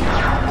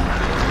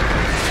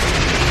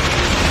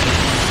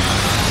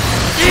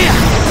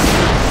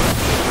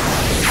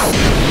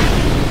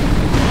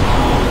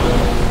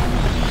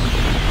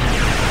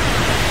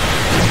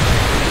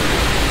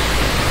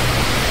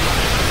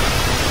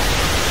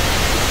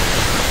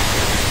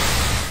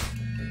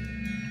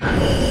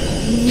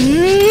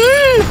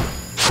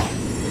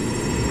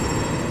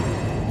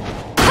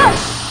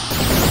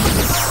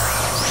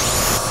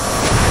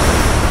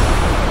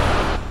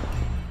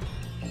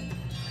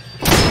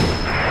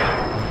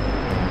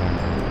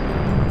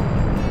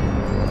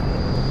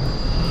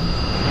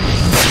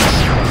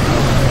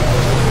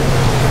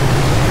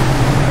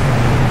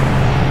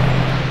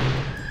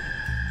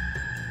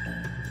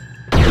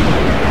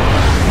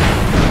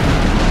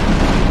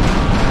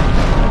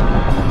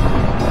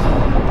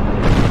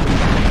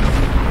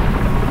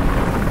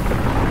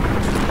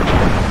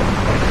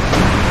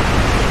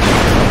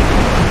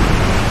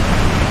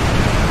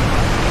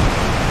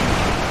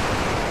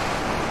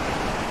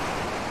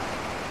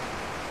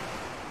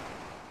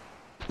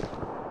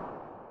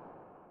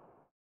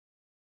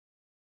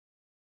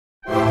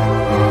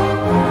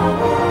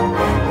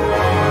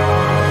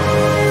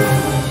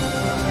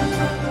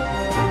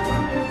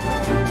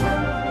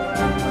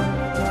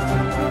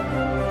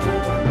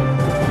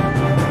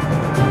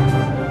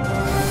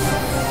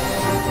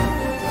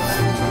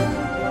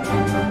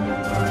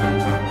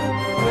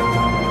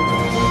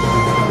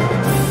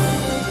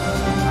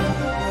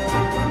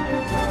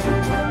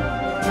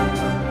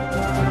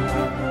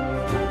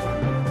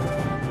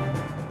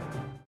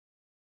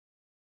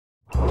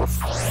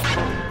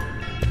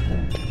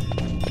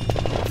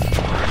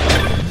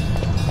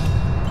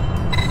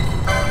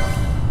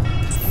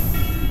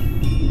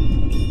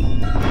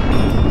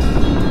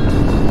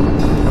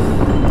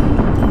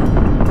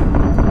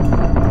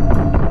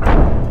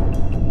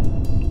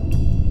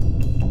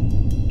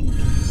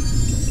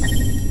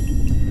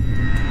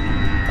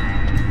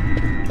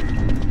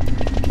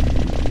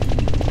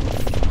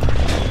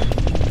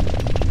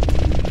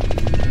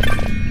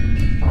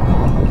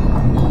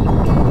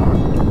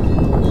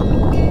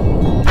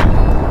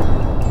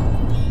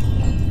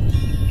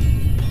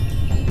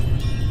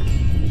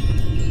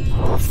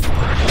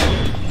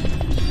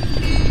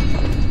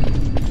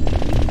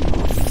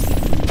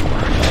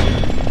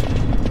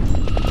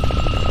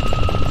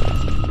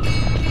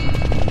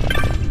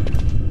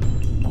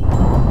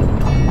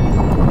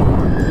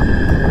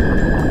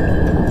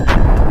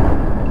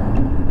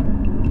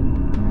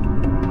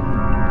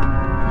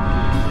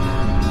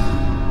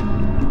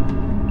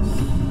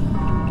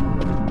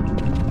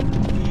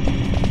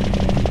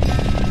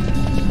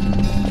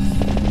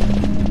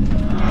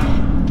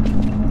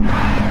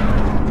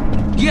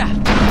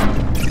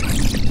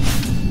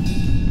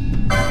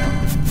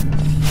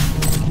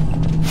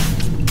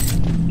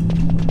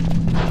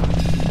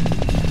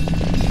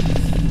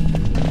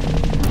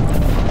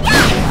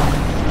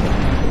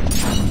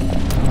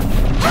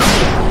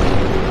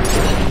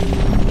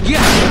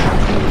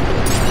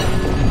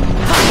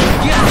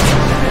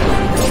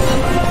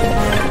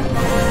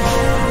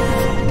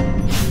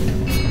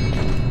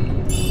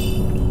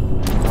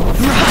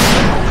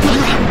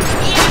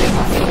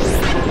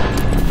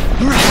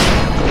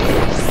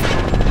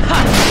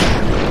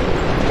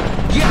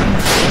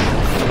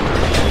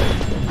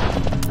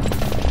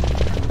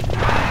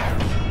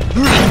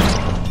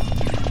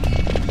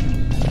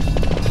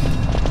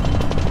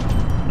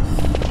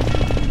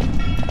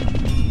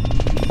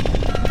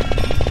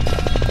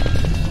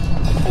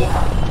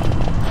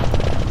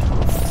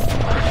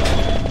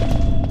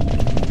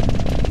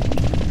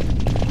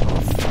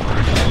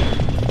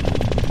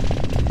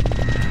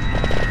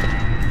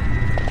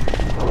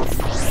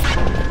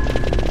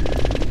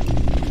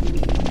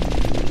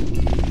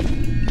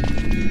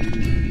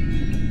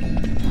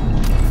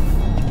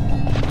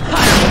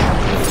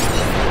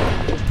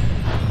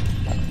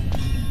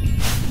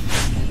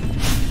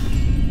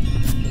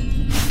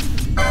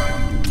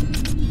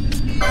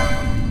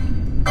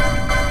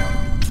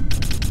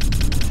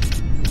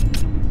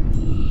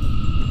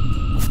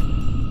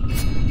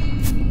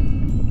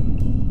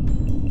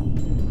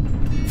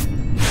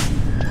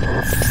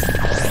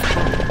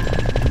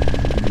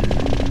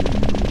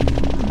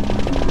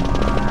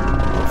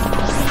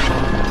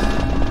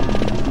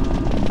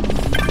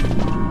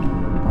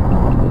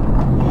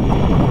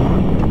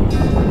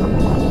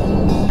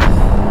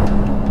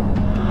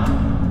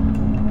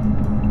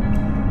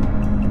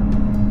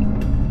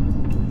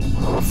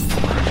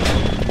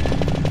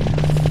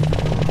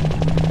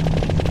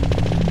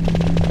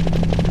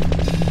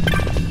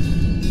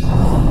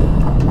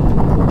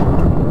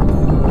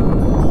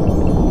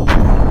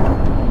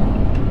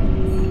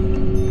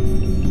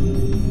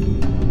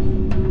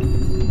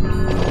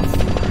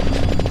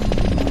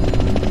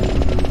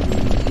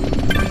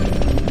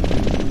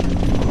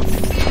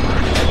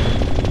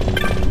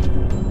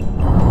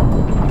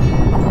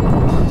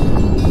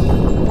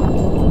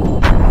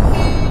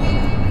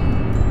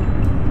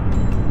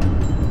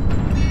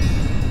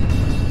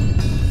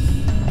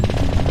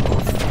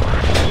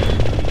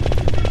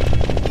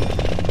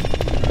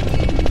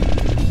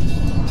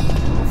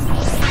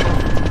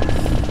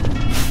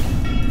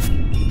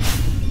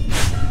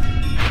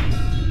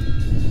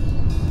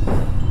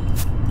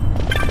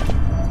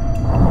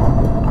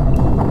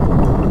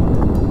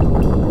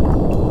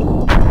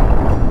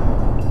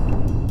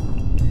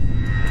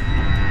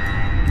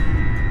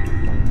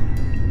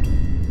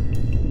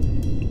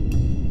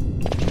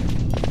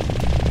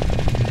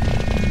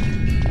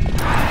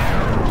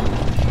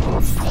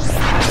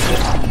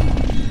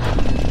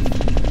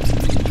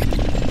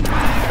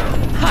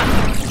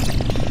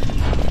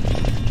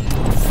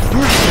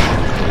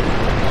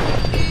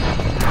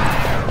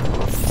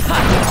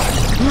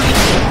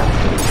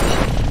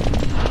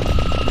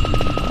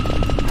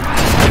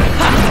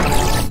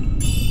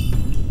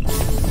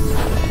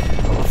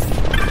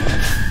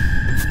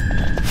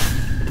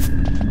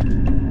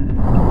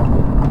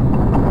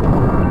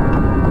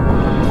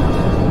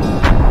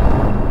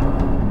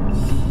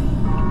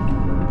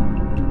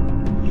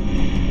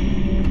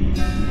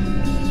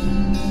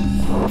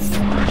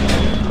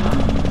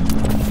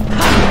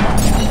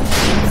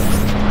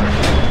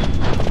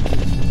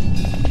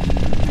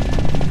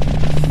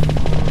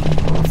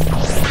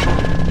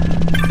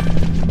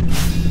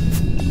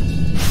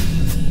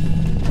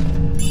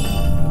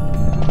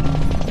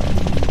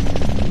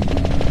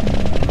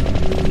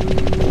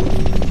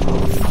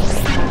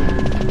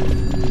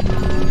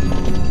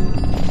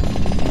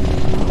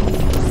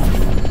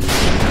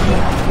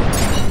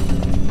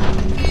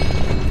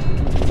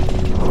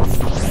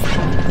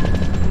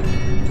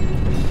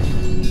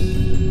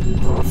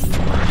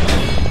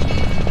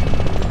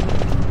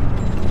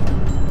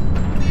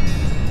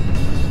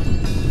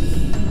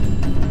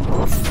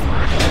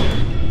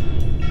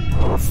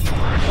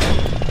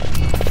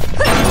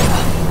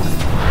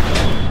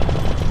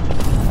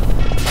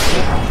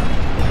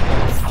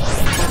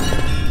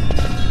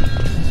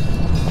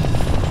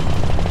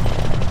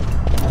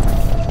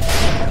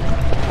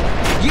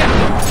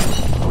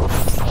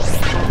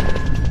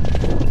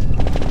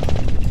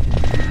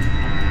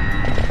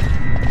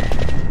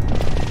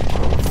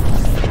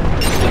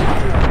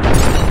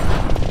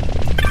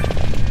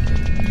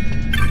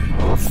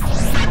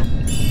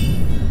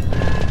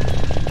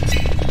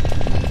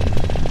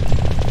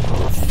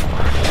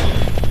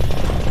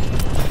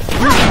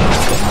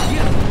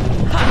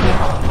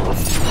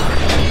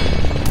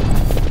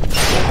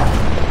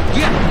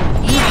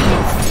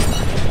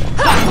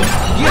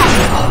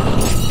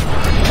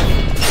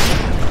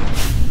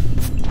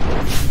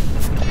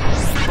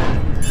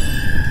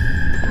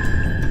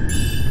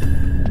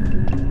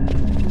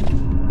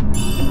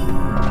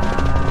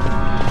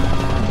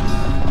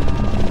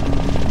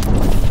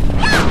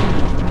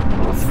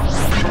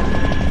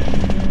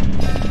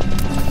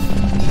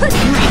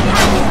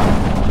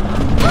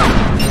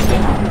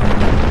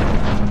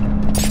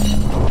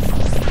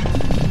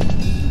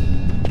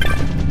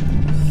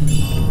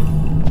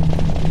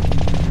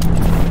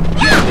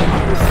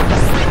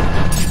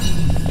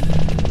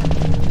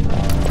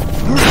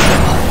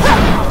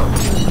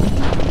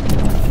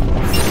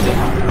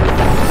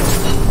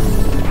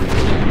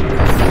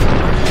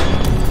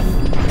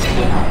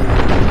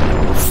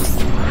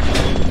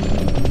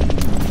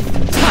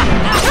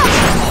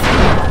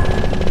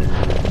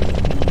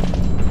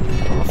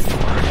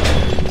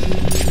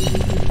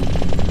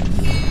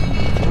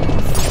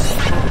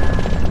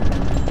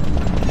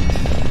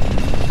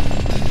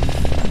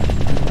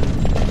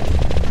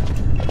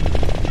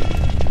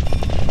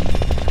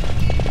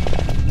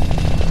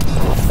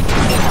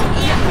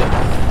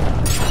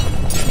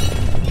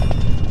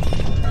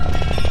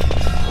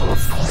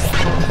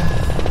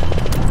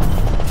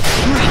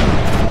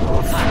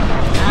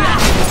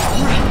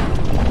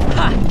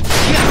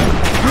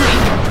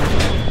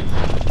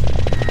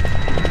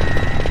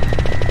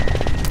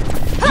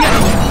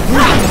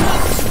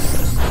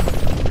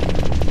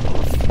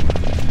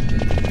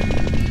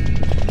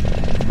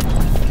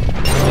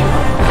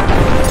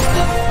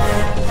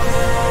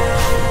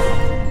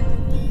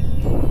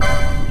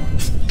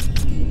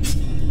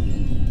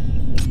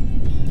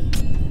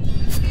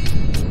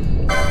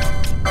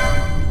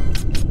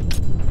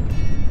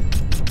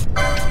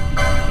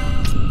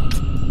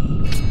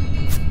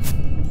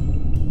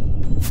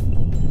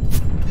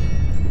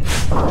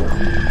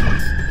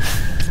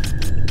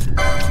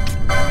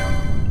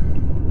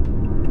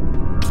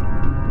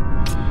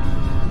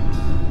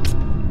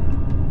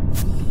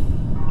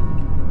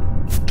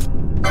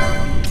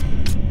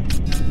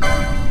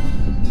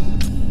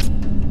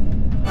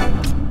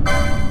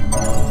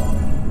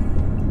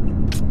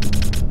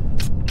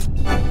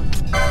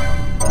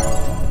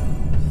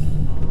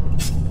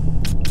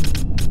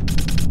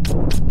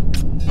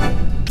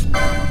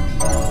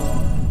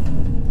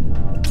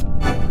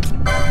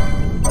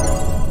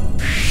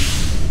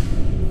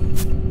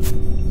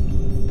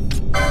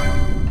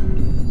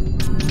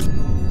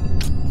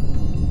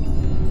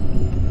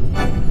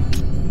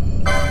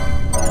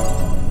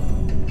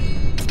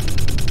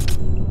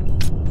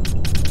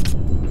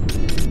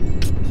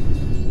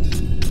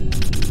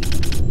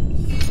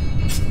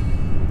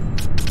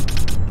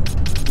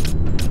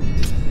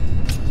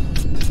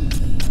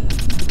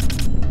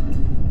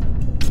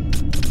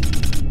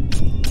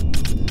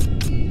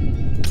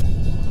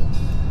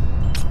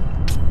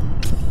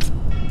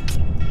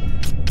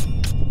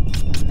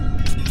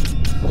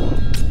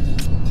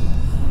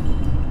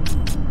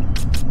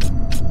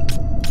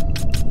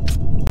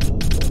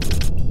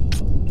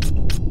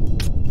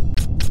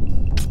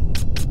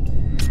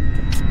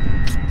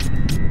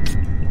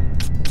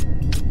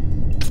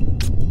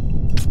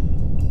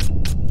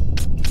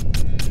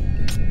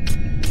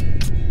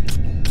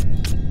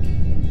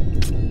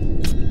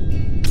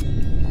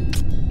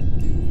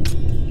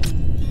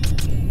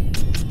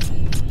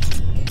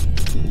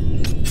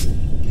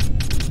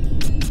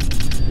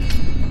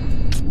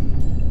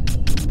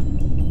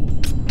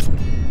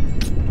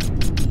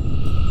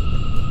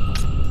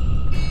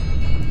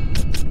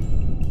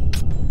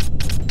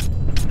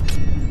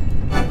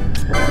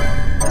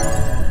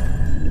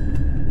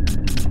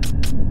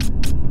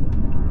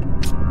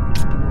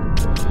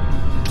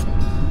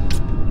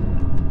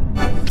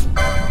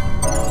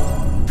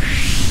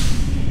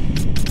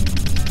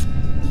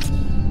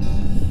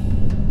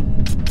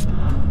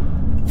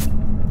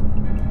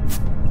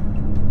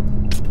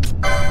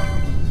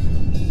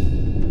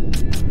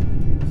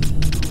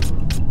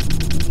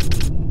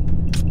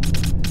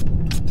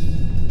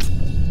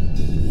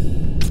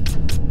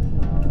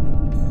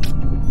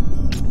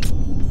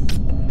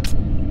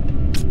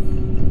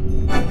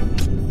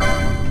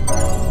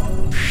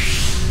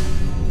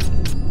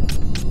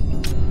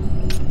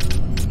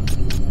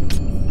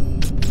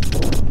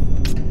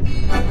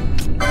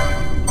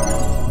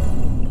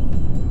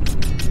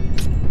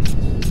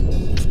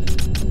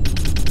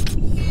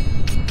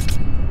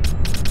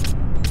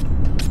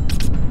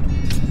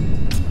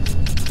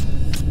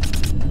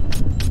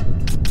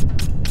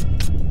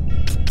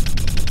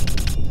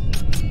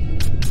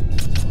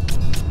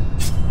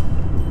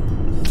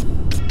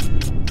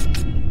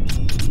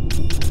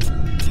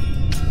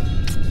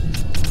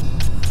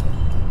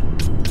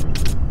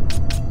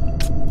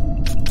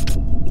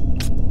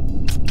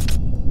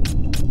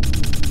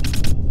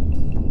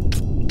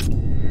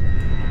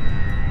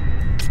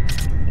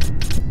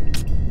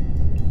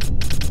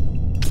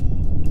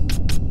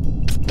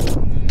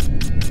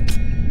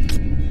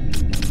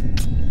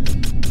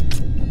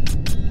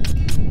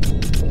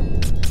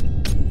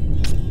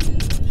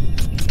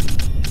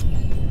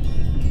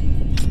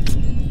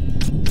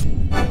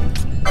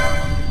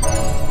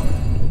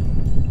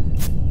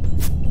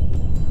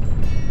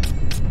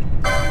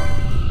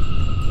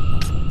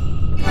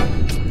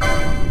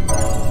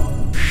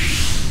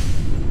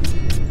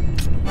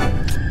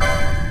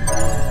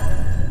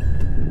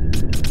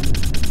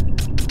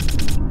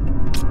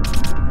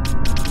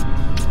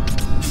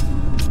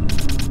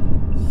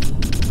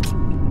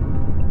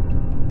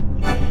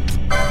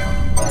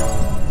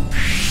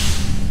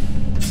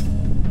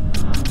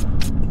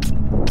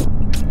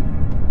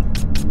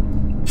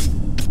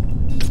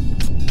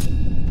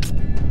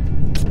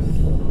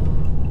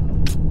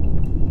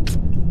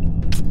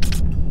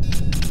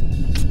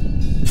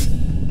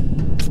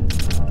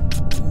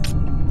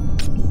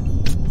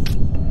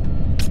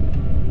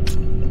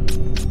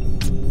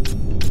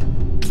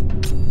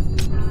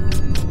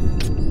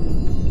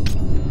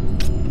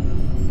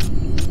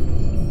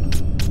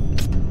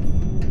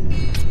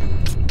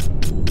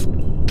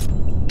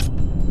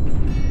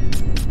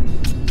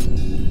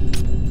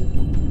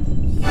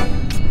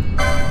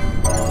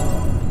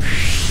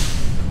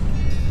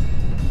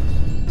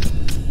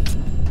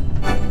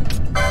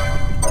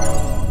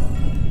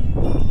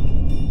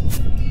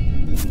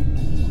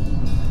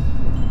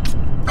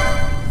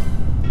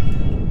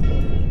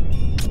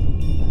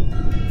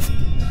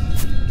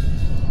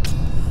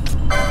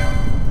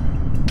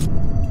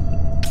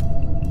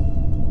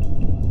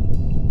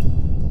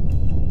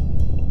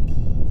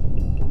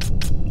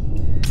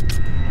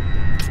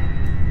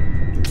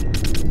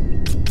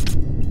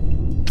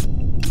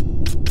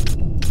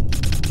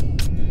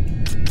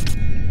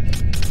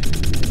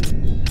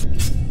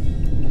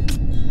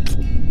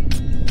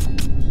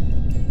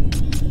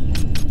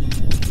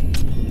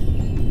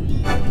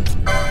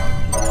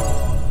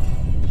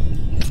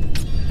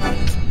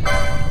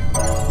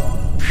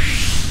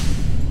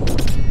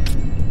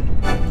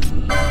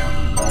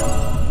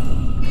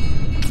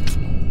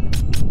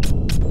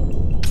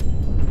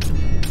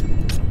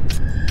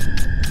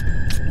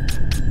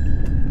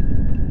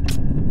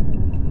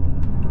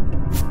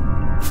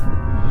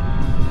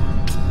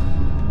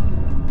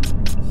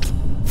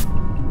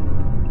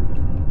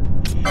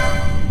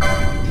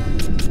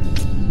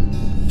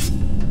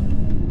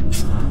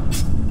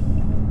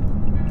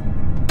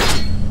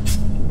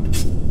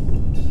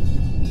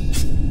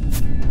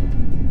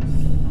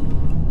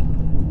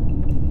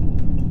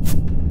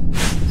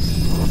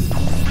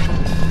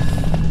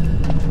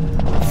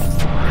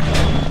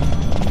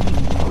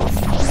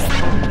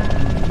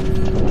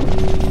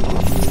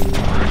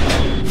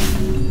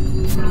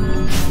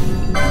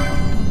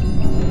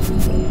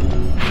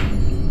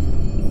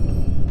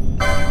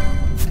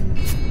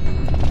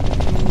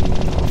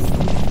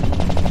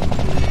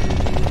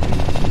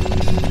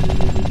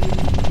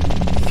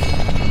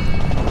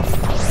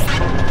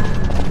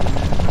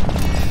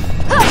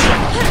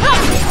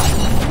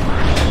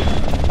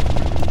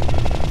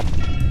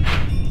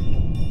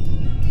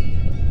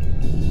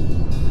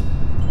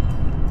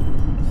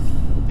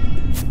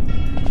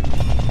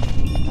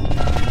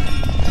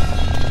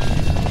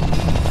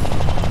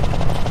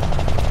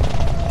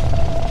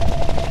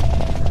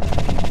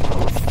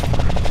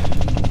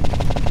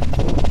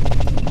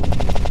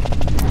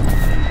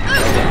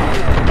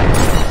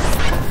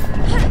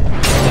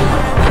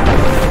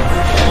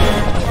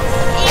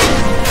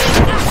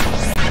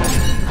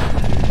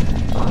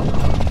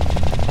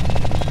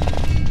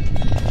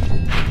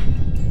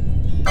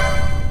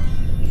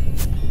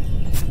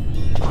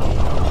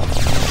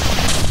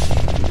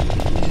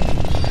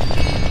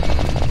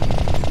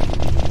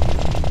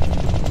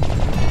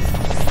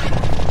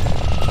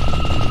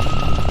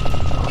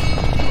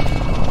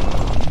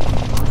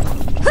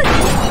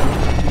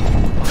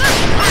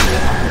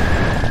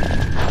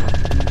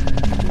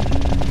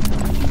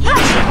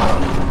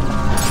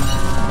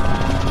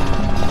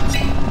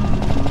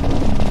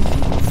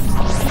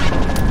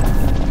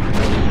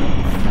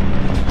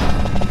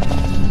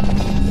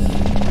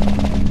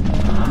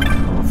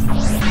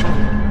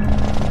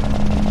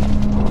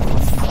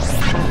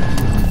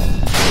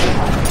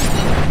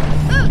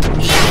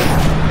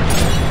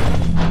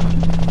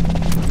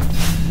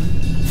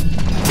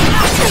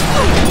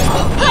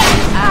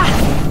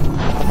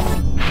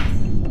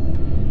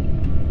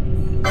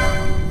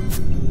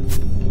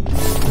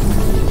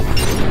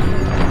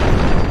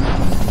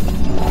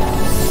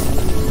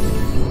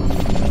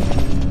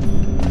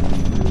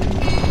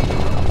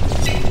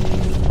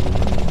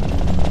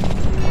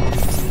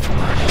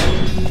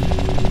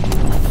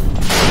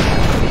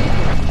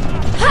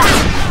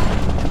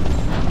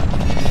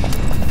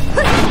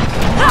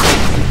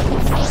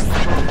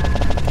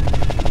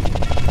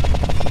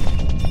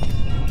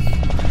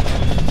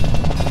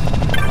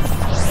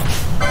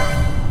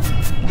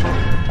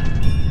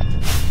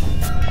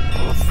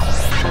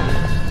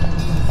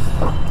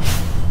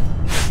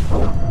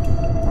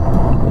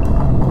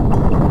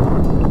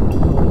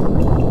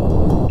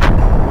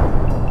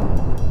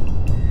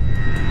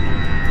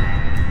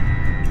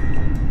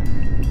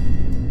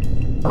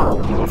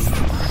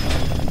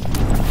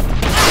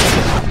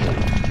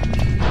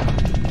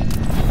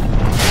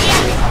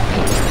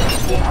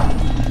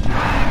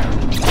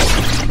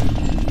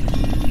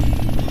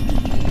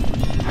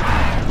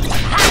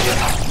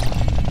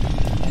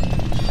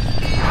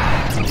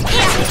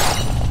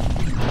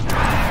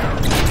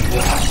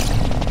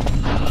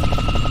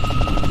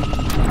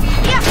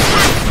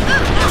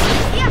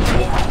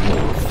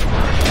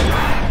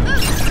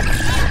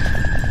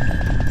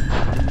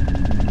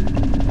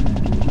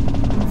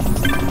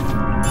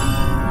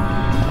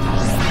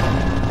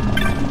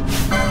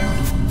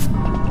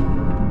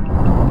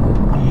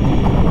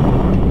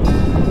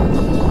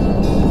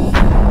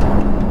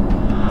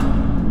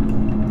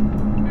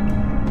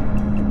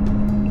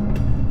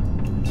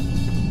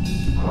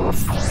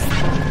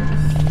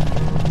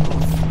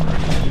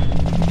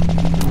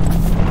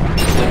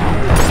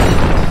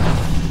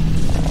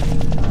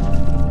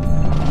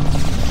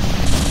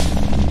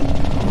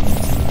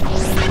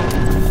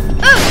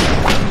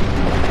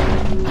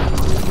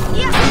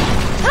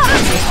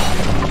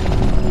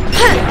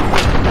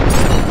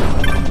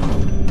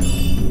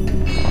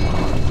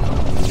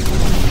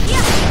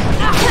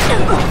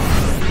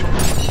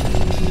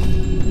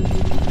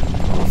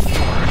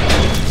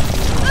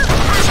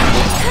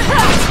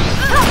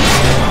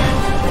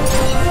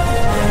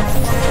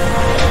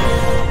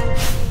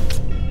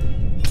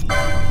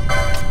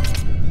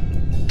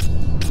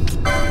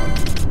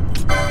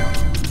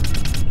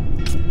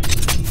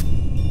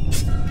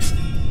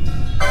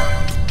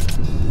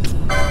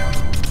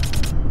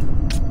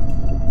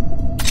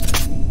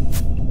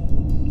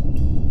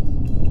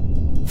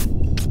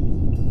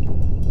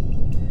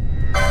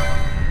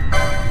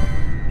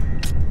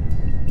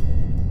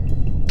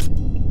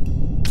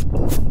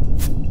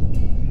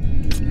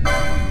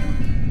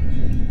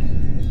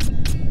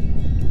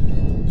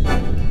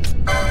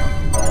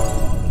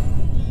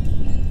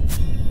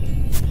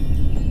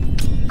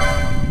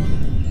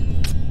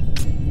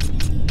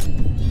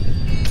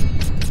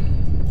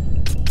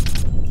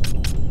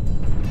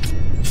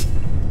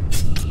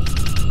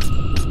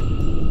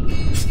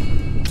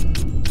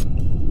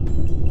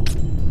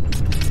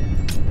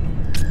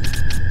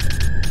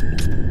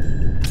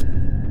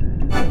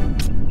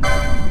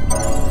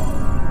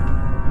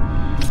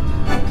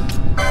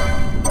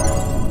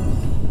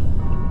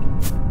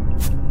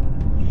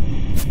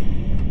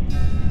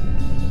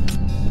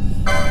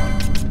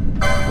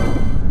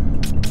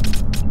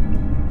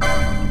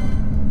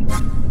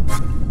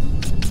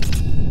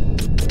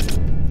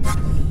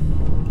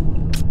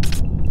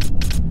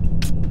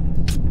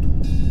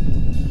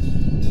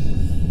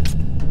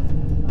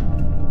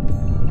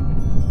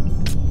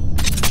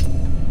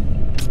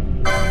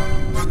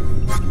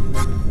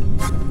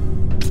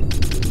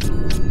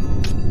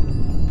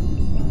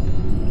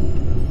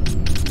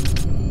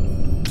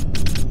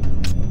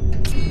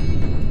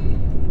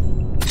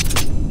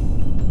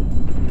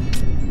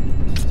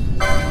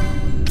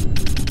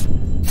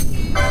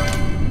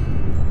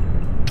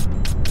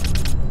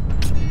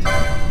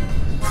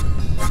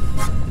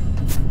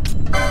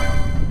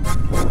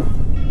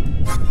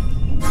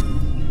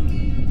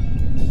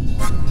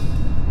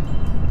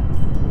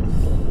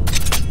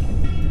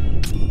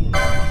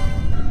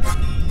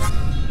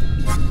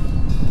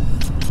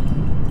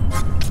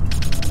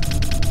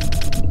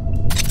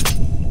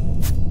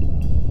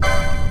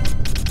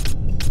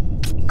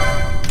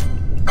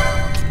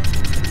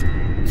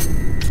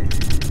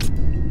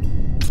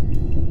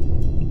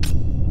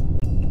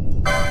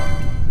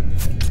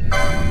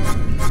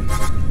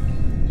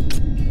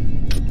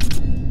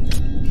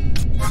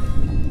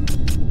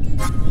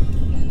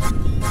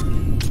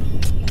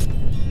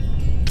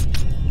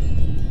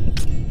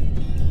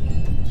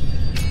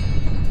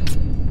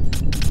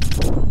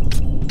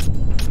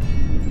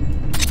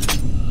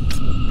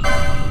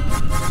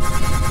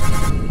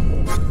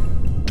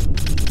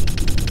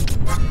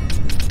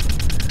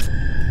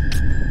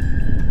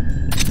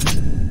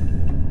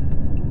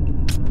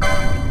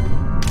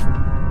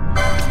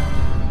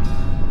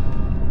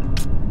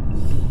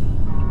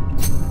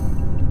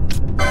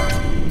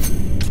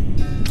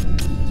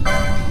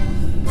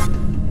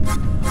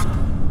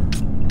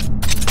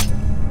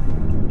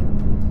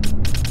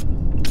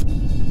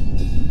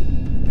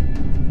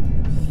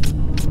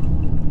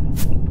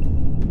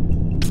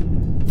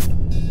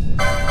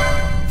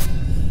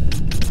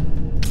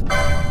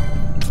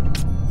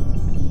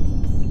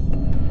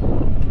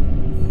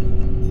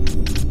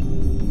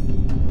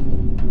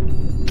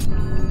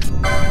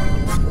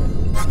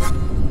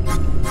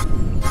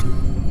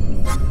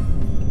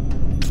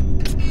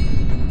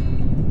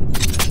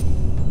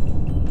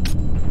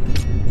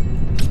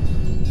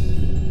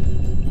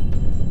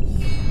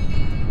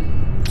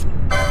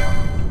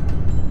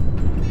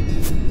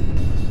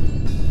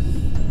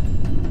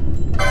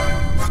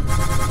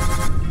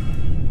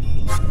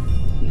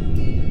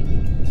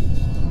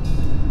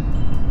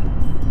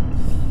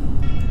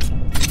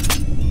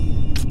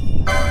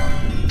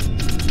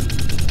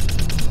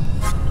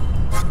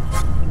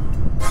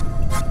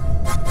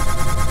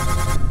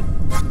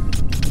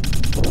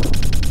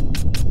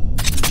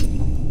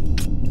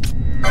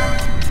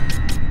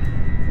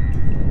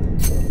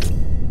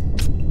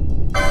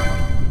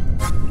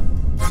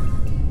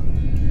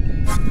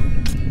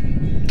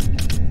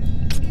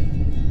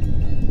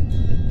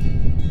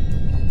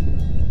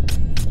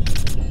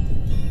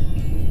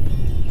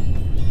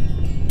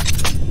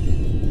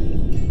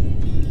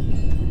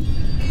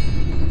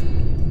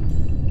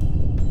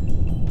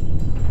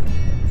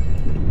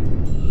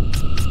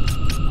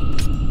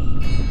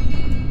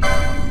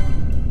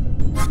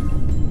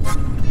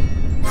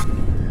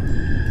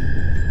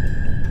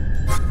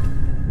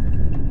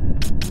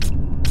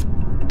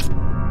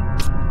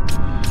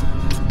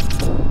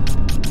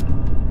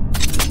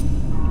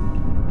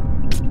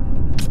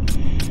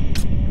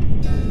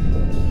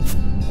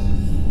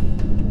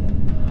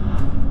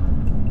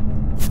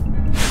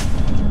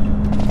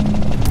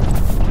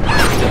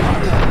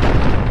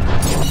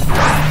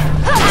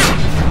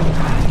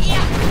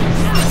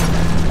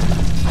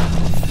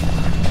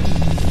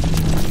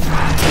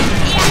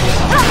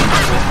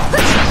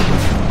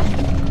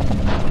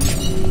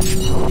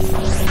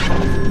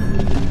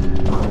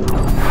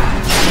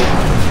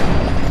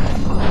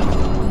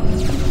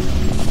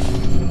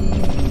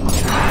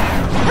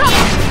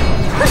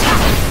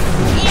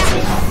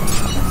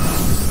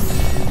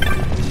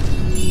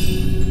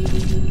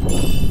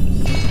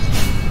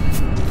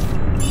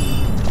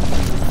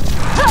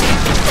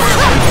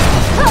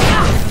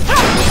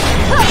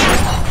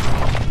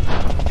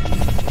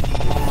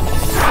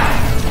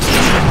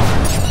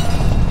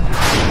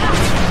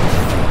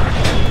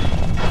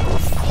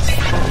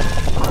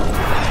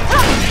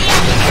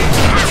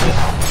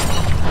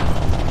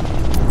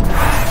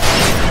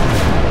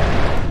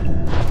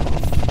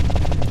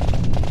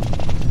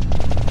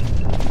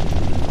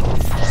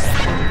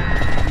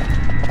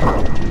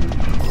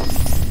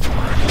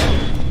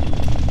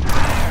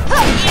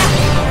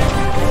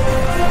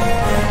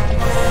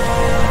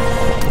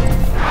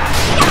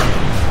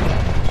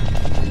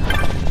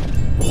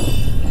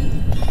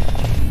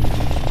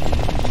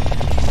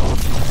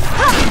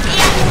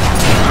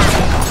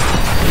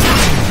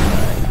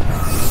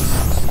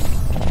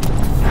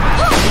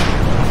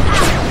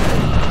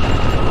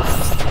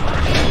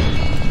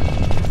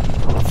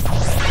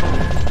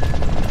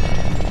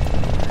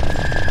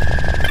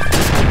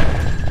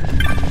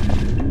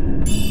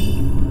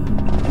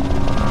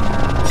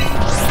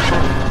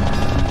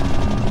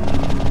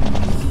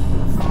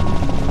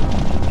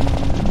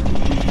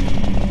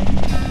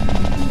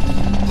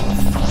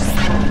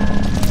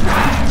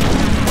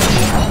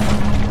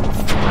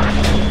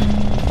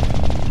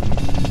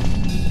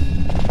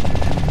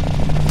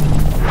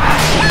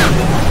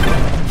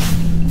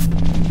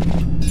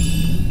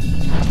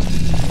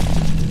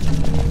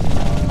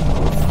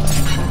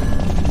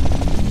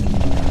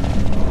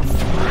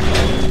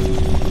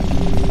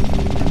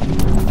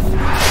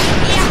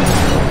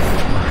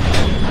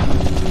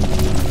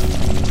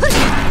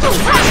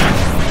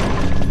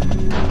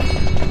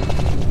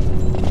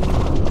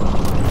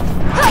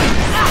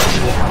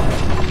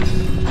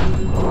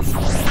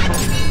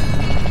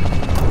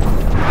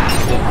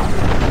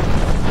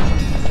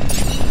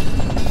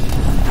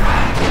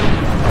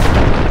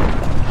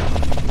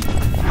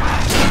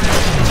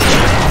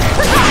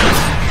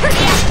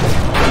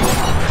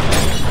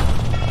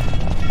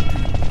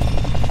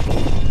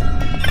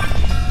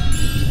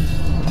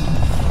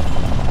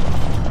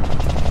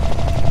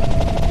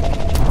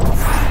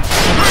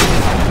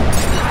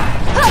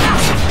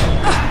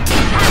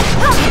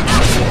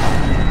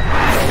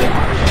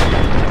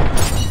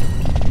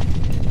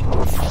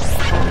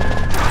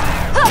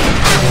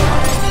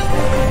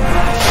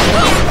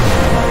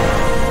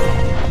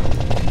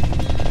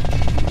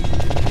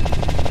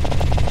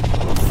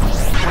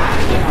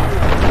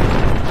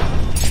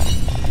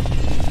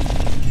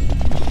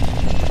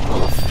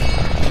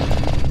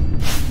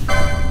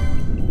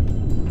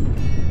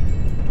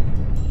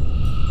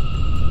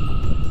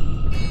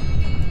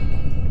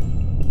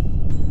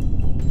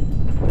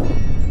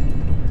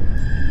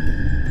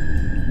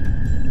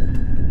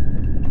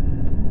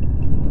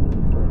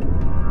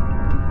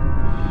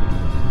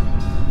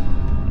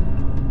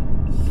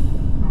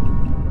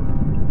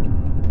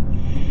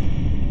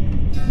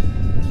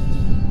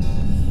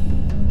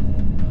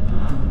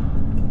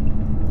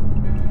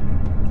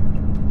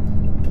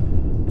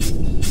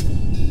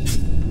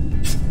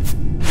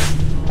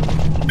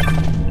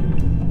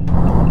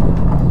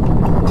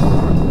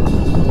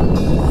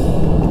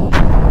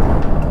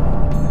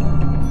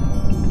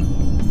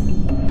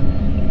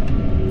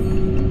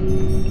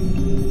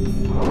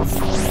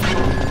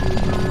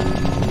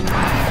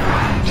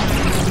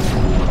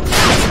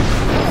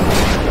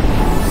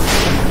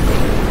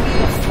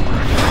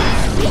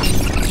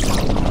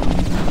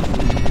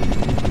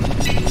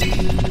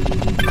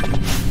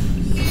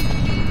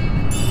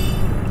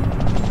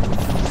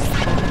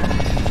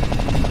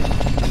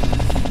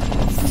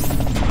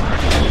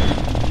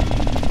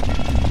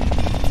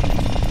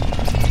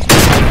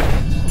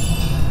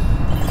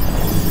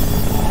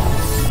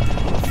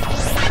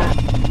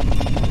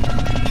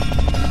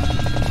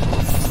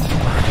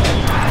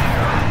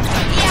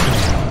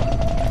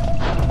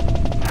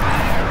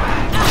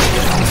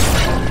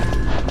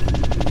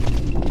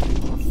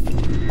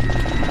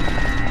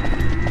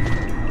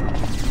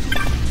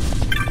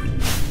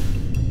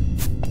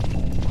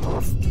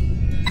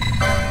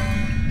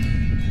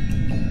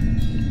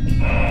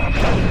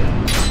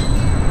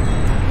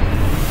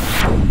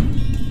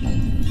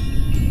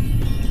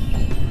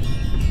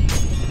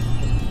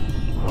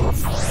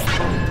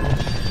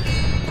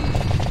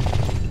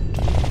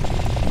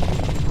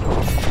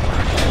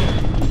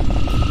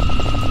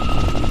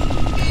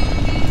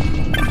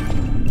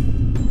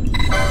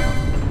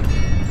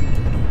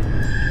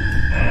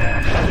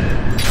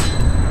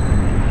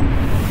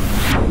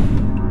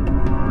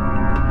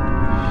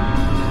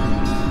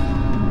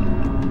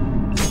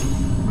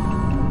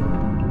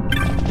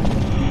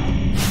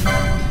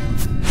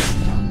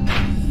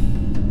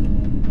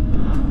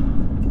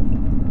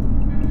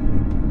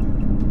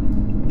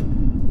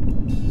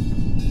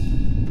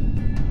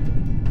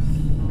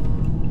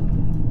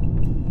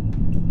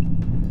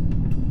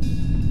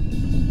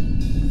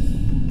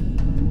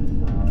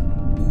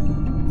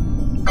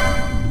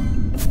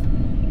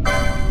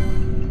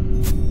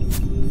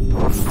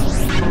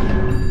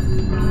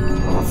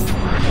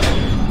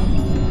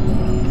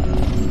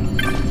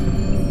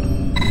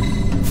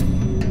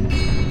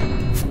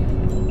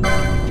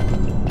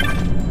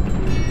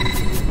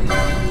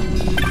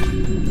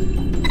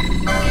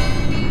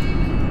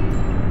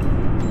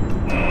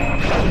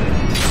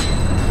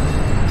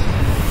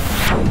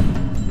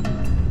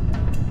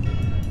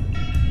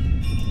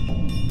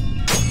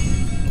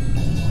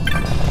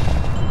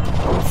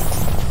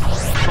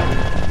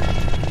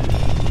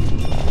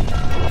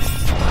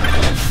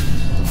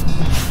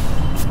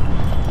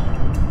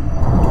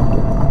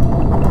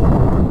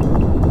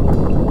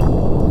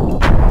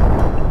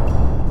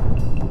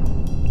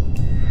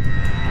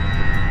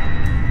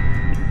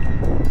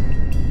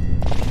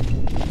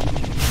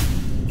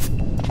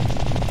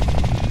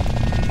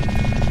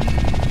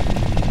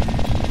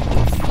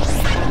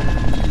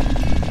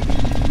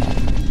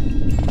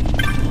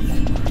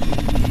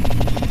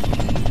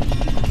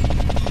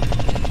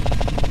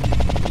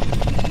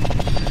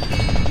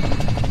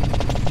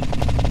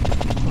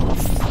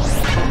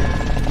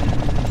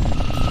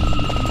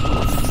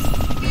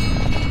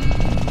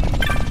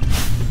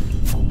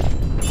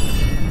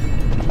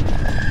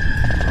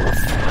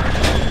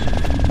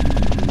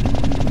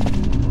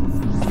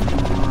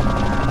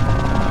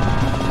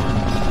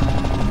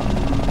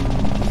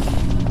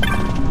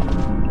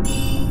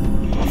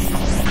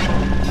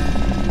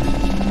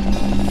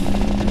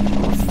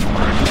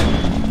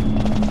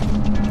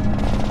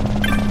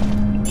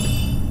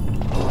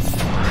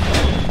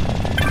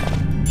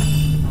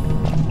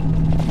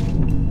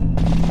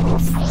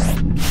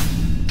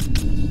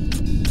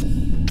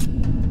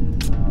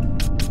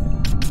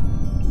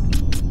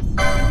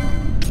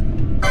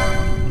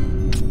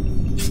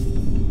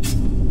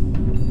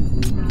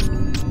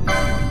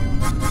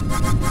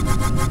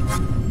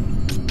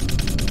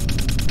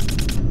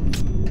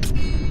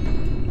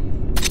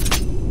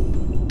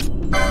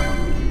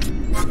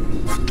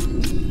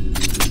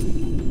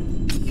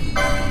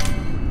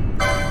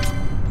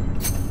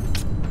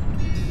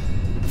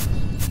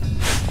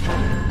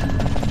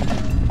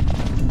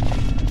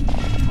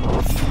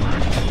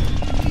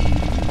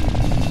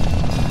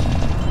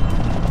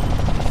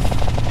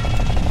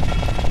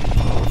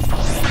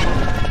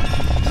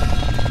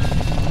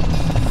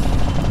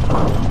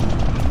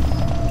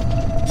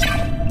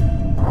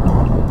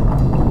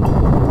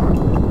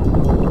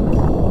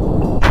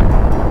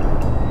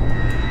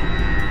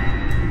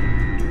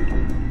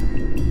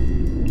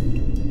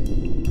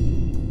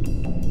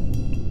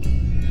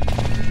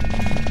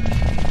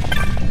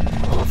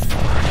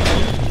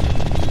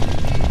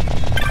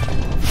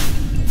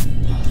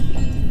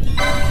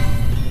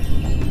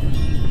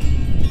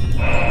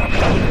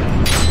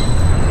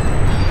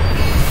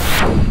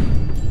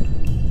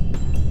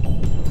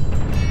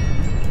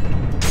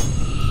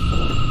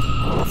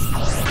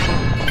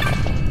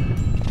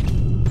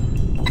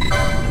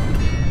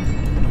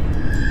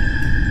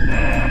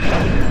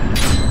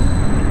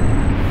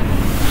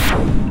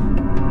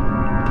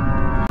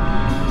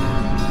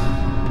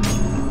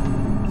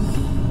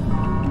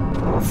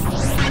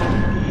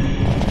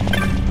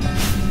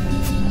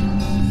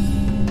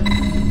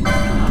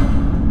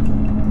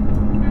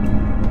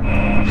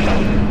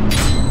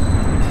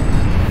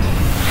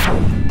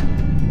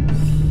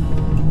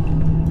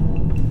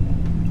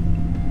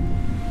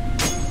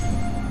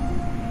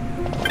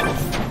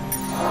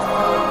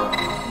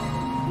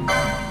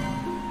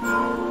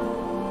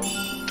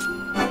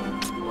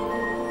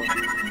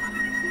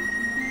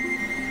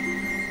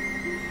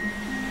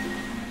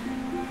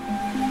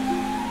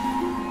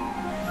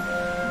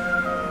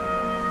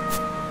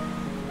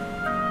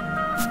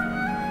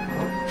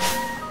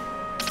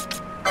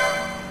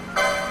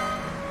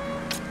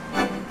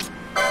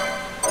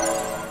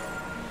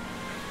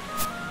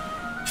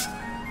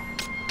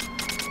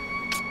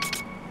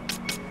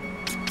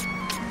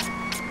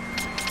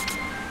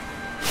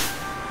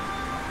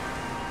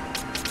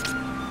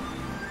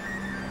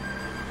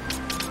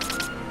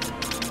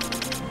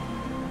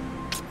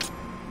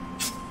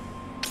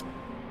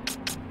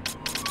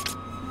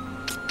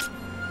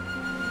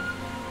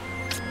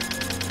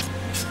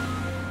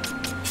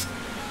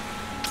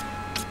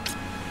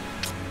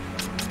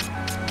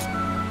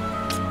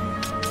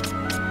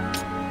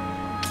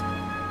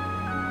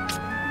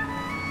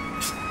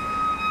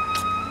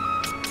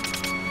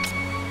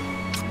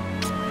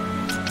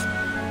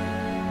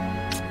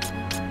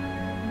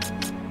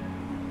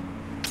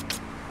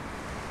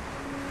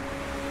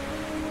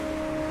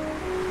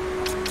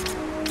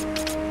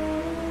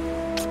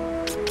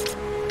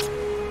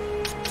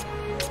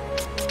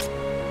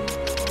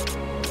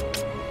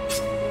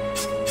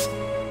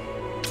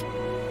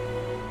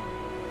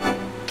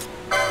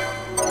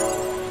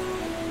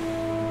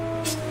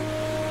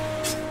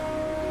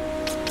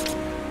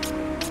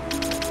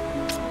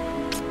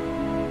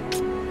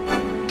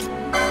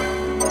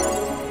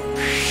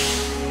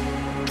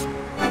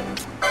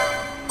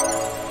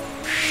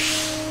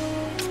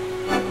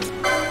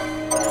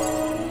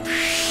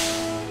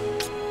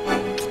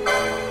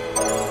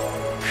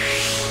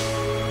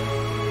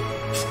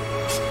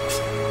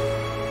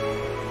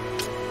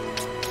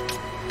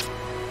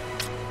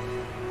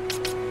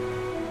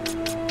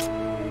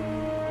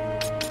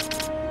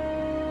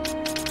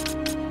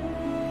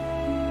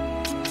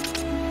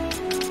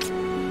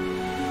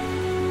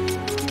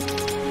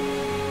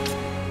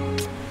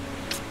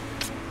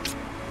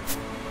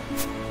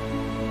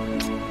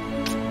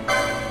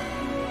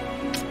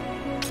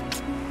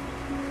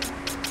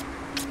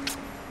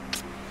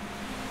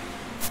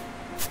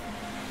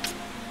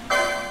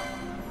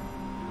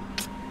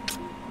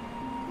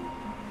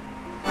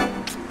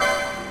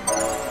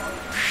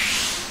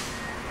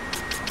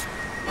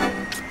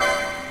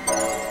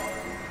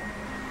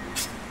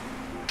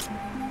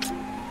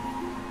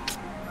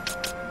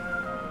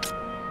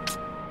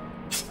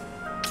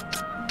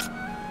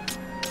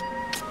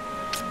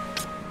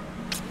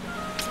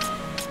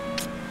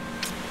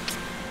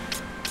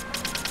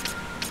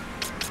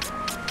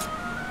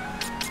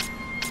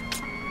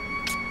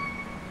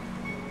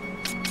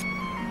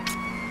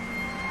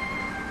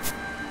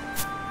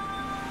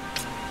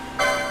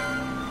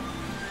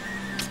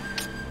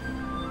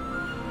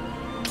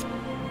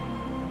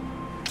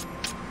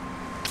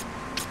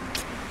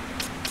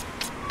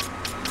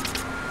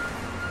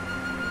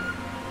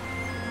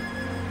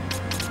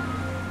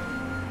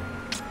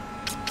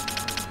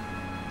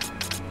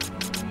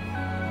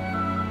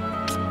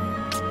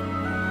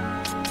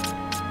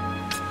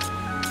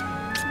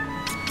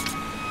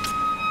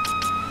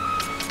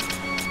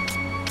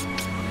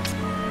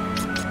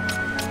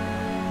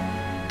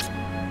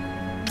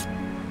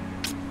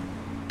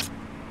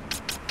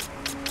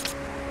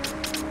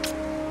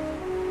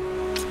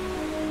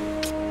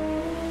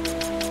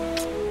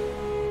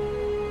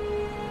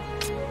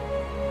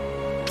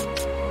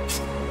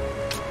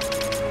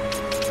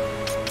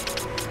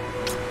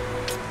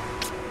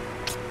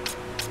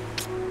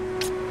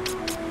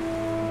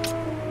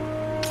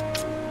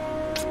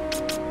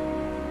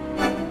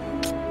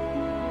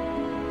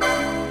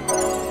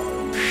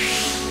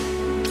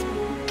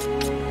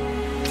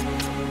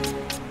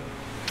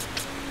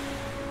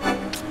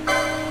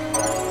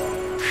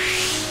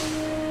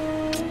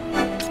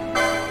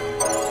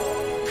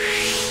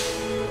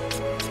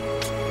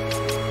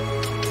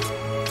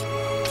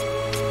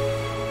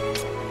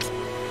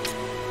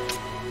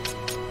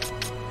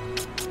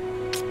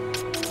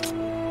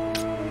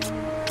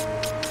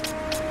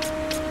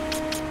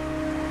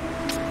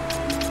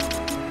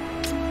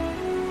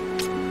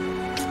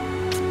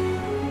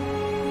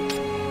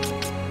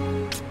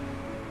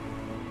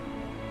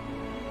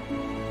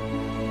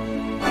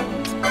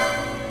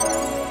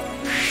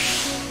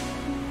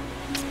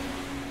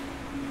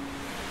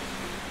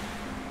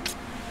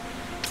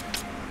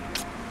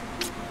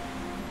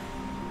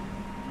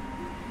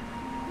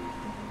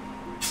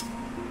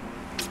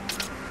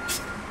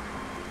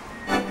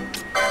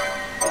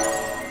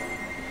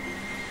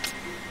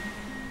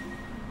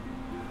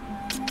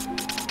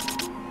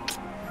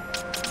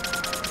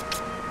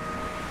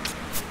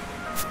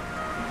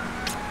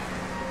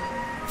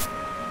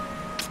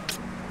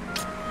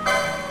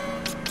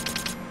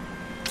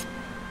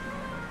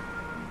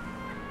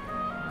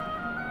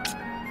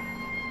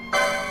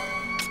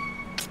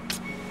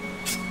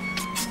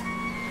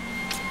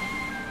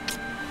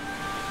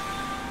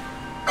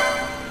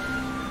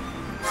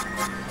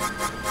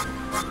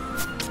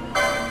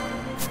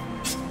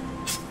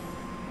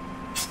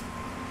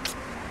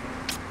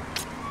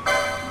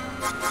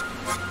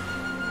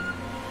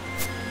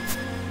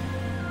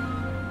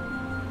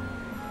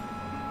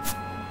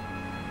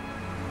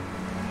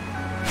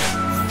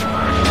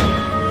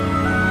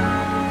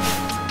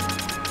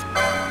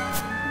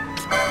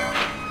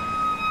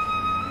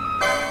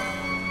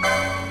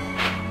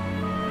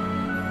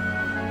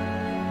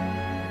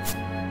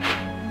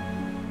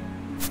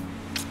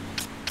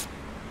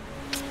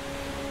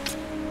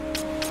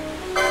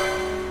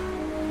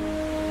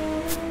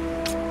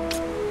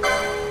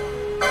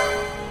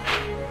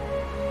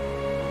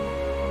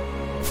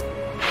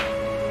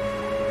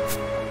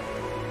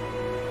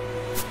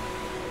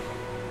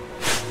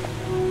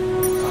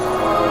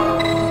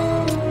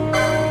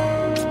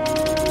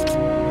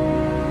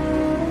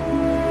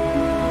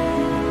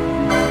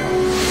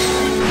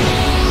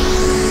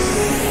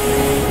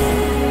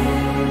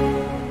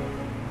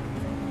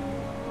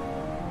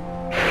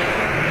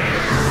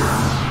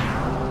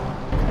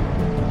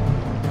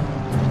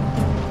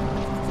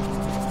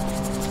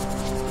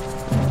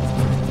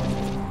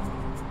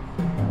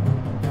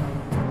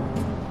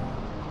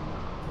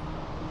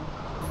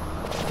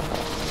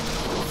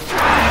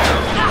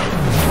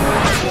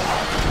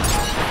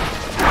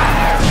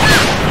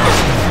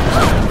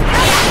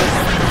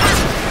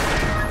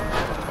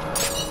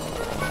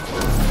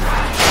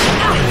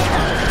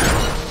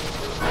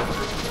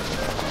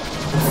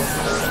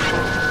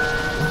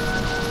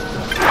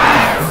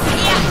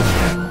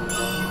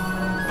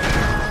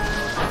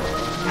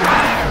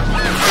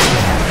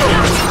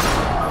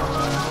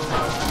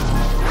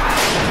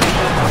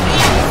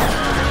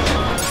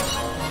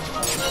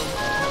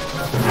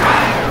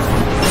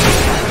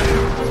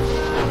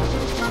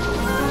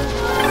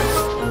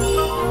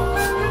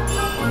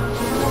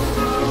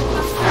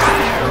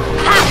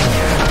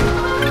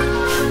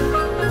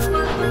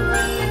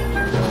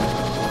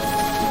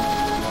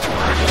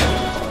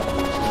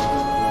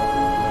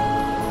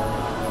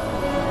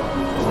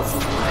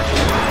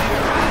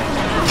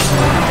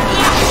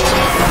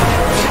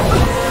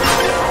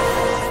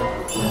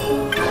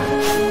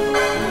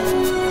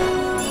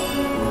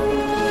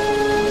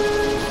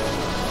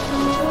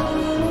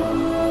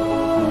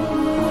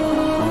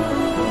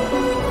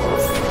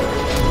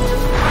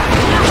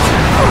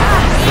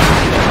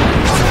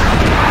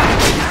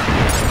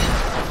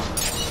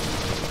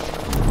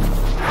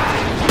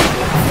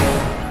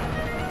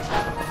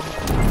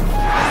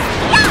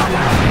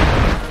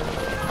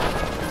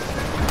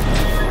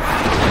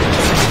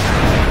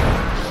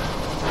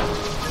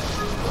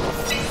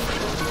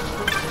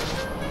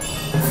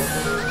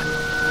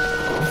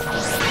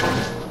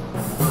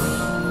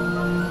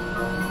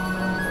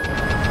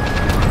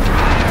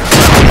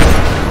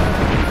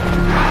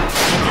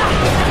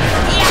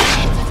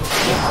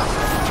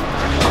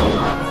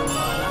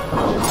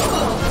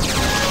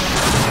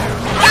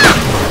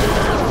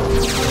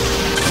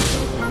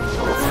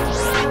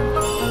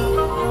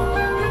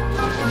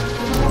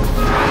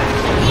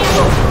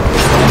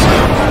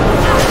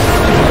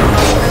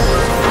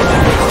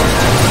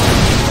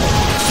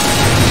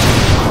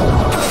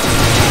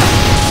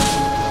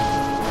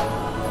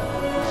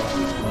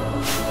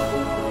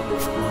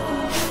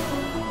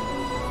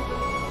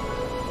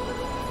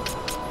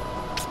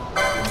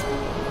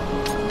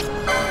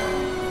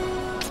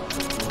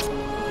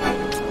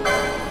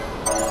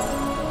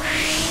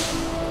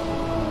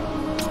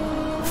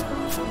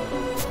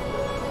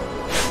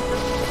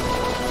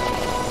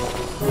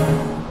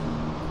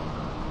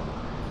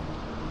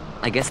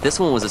 I guess this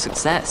one was a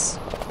success.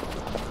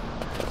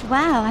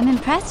 Wow, I'm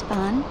impressed,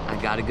 Bon.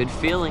 I got a good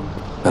feeling.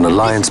 An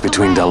alliance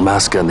between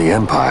Dalmasca and the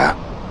Empire.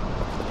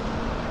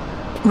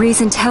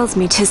 Reason tells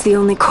me 'tis the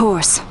only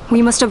course.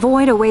 We must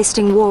avoid a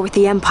wasting war with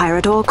the Empire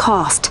at all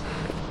cost.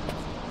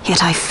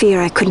 Yet I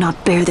fear I could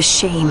not bear the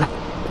shame,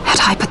 had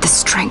I but the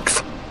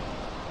strength.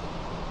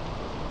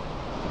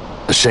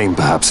 A shame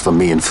perhaps for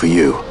me and for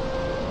you.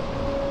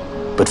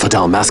 But for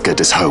Dalmasca,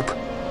 'tis hope.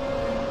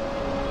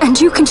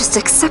 And you can just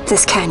accept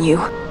this, can you?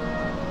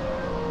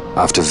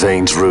 After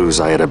Vane's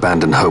ruse, I had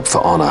abandoned hope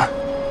for honor.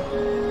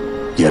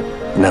 Yet,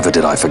 never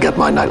did I forget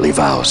my knightly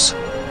vows.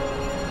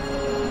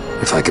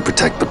 If I could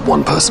protect but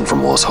one person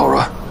from war's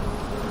horror,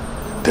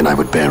 then I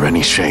would bear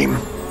any shame.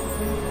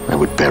 I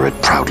would bear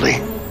it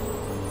proudly.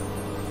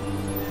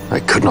 I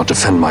could not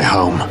defend my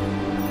home.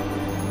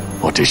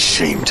 What is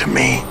shame to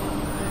me?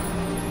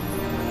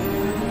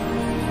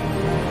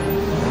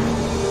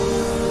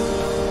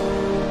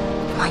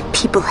 My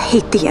people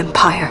hate the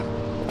Empire.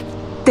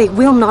 They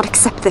will not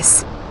accept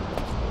this.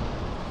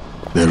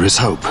 There is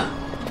hope.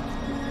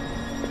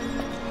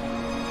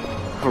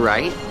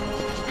 Right?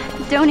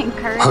 Don't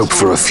encourage Hope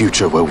for a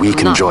future where we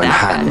can Not join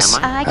that bad, hands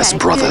am I? as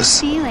got brothers.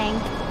 a good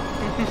feeling.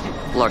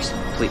 Larson,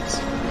 please.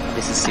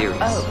 This is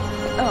serious.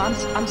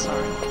 I'm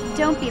sorry.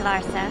 Don't be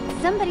Larsa.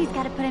 Somebody's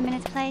got to put him in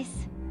his place.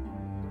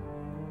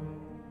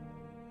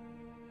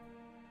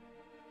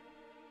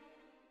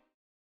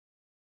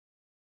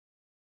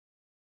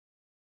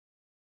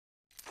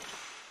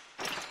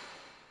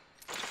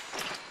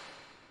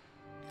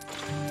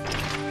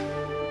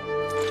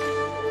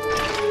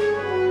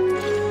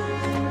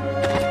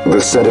 The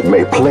Senate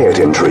may play at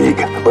intrigue,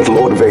 but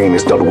Lord Vane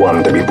is not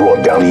one to be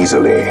brought down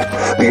easily.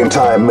 The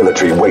entire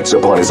military waits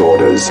upon his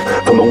orders,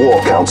 from the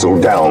War Council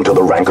down to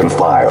the rank and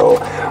file.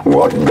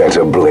 What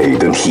better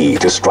blade than he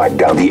to strike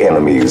down the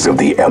enemies of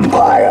the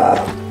Empire?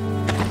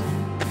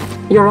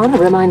 Your Honor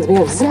reminds me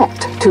of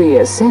Zect 2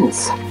 years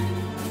since.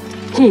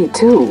 He,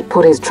 too,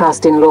 put his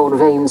trust in Lord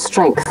Vane's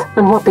strength,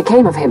 and what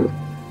became of him?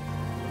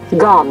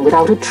 Gone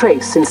without a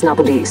trace since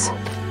Nabudis.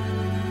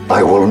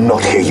 I will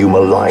not hear you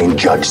malign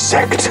Judge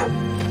Zect.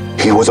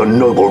 He was a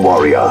noble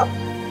warrior.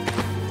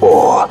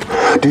 Or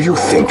do you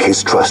think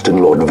his trust in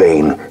Lord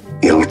Vane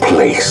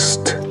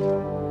ill-placed?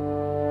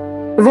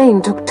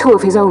 Vane took 2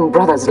 of his own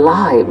brothers'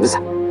 lives.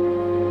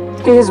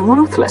 He is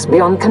ruthless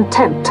beyond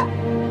contempt.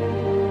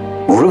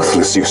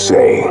 Ruthless, you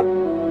say?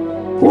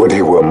 Would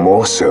he were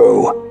more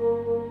so.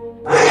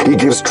 He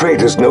gives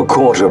traitors no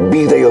quarter,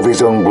 be they of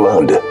his own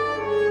blood.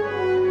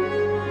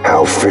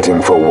 How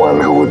fitting for one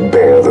who would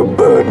bear the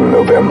burden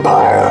of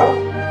empire.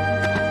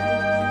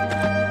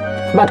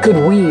 But could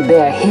we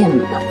bear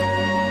him?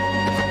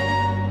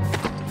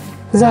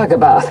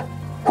 Zagabath,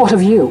 what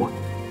of you?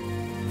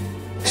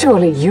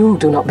 Surely you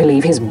do not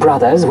believe his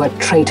brothers were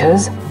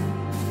traitors?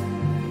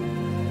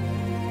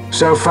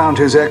 So found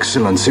His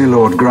Excellency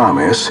Lord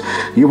Gramis,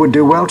 you would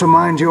do well to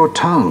mind your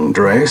tongue,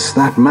 Drace.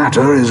 That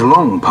matter is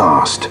long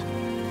past.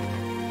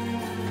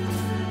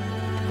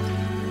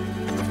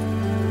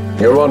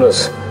 Your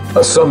Honors,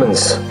 a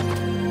summons.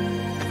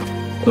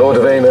 Lord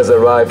Vane has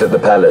arrived at the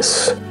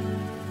palace.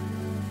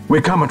 We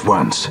come at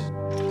once.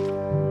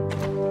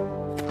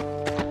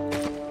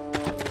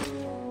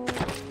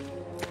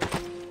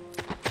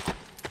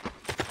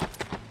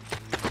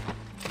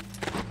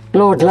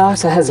 Lord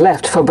Larsa has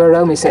left for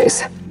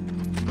Baromises.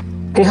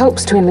 He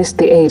hopes to enlist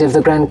the aid of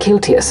the Grand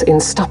Kiltius in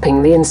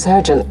stopping the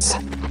insurgents.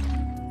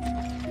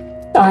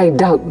 I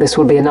doubt this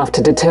will be enough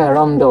to deter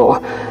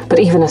Ondor, but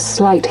even a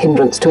slight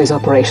hindrance to his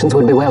operations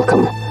would be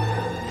welcome.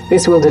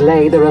 This will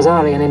delay the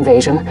Rosarian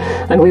invasion,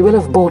 and we will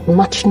have bought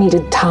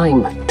much-needed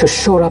time to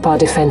shore up our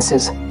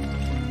defenses.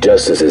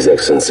 Just as His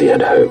Excellency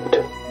had hoped.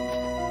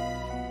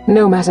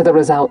 No matter the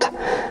result,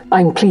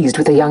 I'm pleased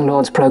with the young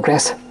lord's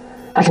progress.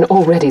 I can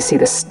already see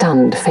the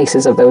stunned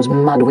faces of those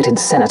mud-witted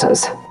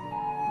senators.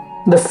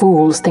 The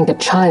fools think a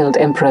child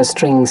emperor's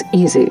strings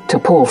easy to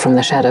pull from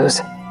the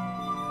shadows.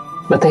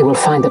 But they will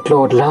find that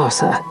Lord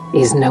Larsa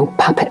is no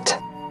puppet.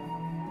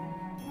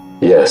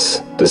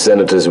 Yes, the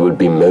senators would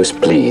be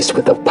most pleased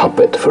with a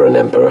puppet for an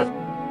emperor.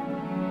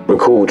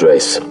 Recall,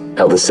 Drace,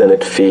 how the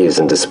Senate fears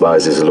and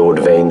despises Lord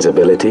Vane's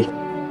ability.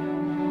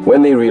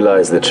 When they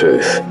realize the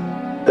truth,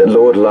 that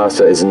Lord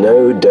Larsa is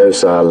no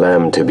docile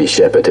lamb to be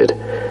shepherded,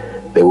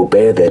 they will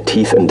bare their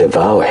teeth and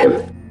devour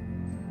him.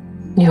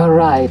 You're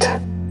right.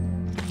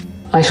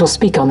 I shall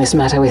speak on this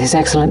matter with His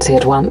Excellency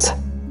at once.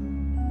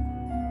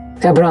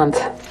 Gabranth,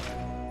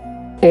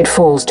 it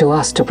falls to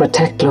us to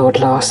protect Lord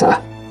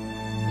Larsa.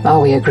 Are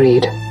we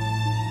agreed?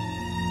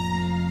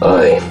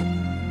 Aye.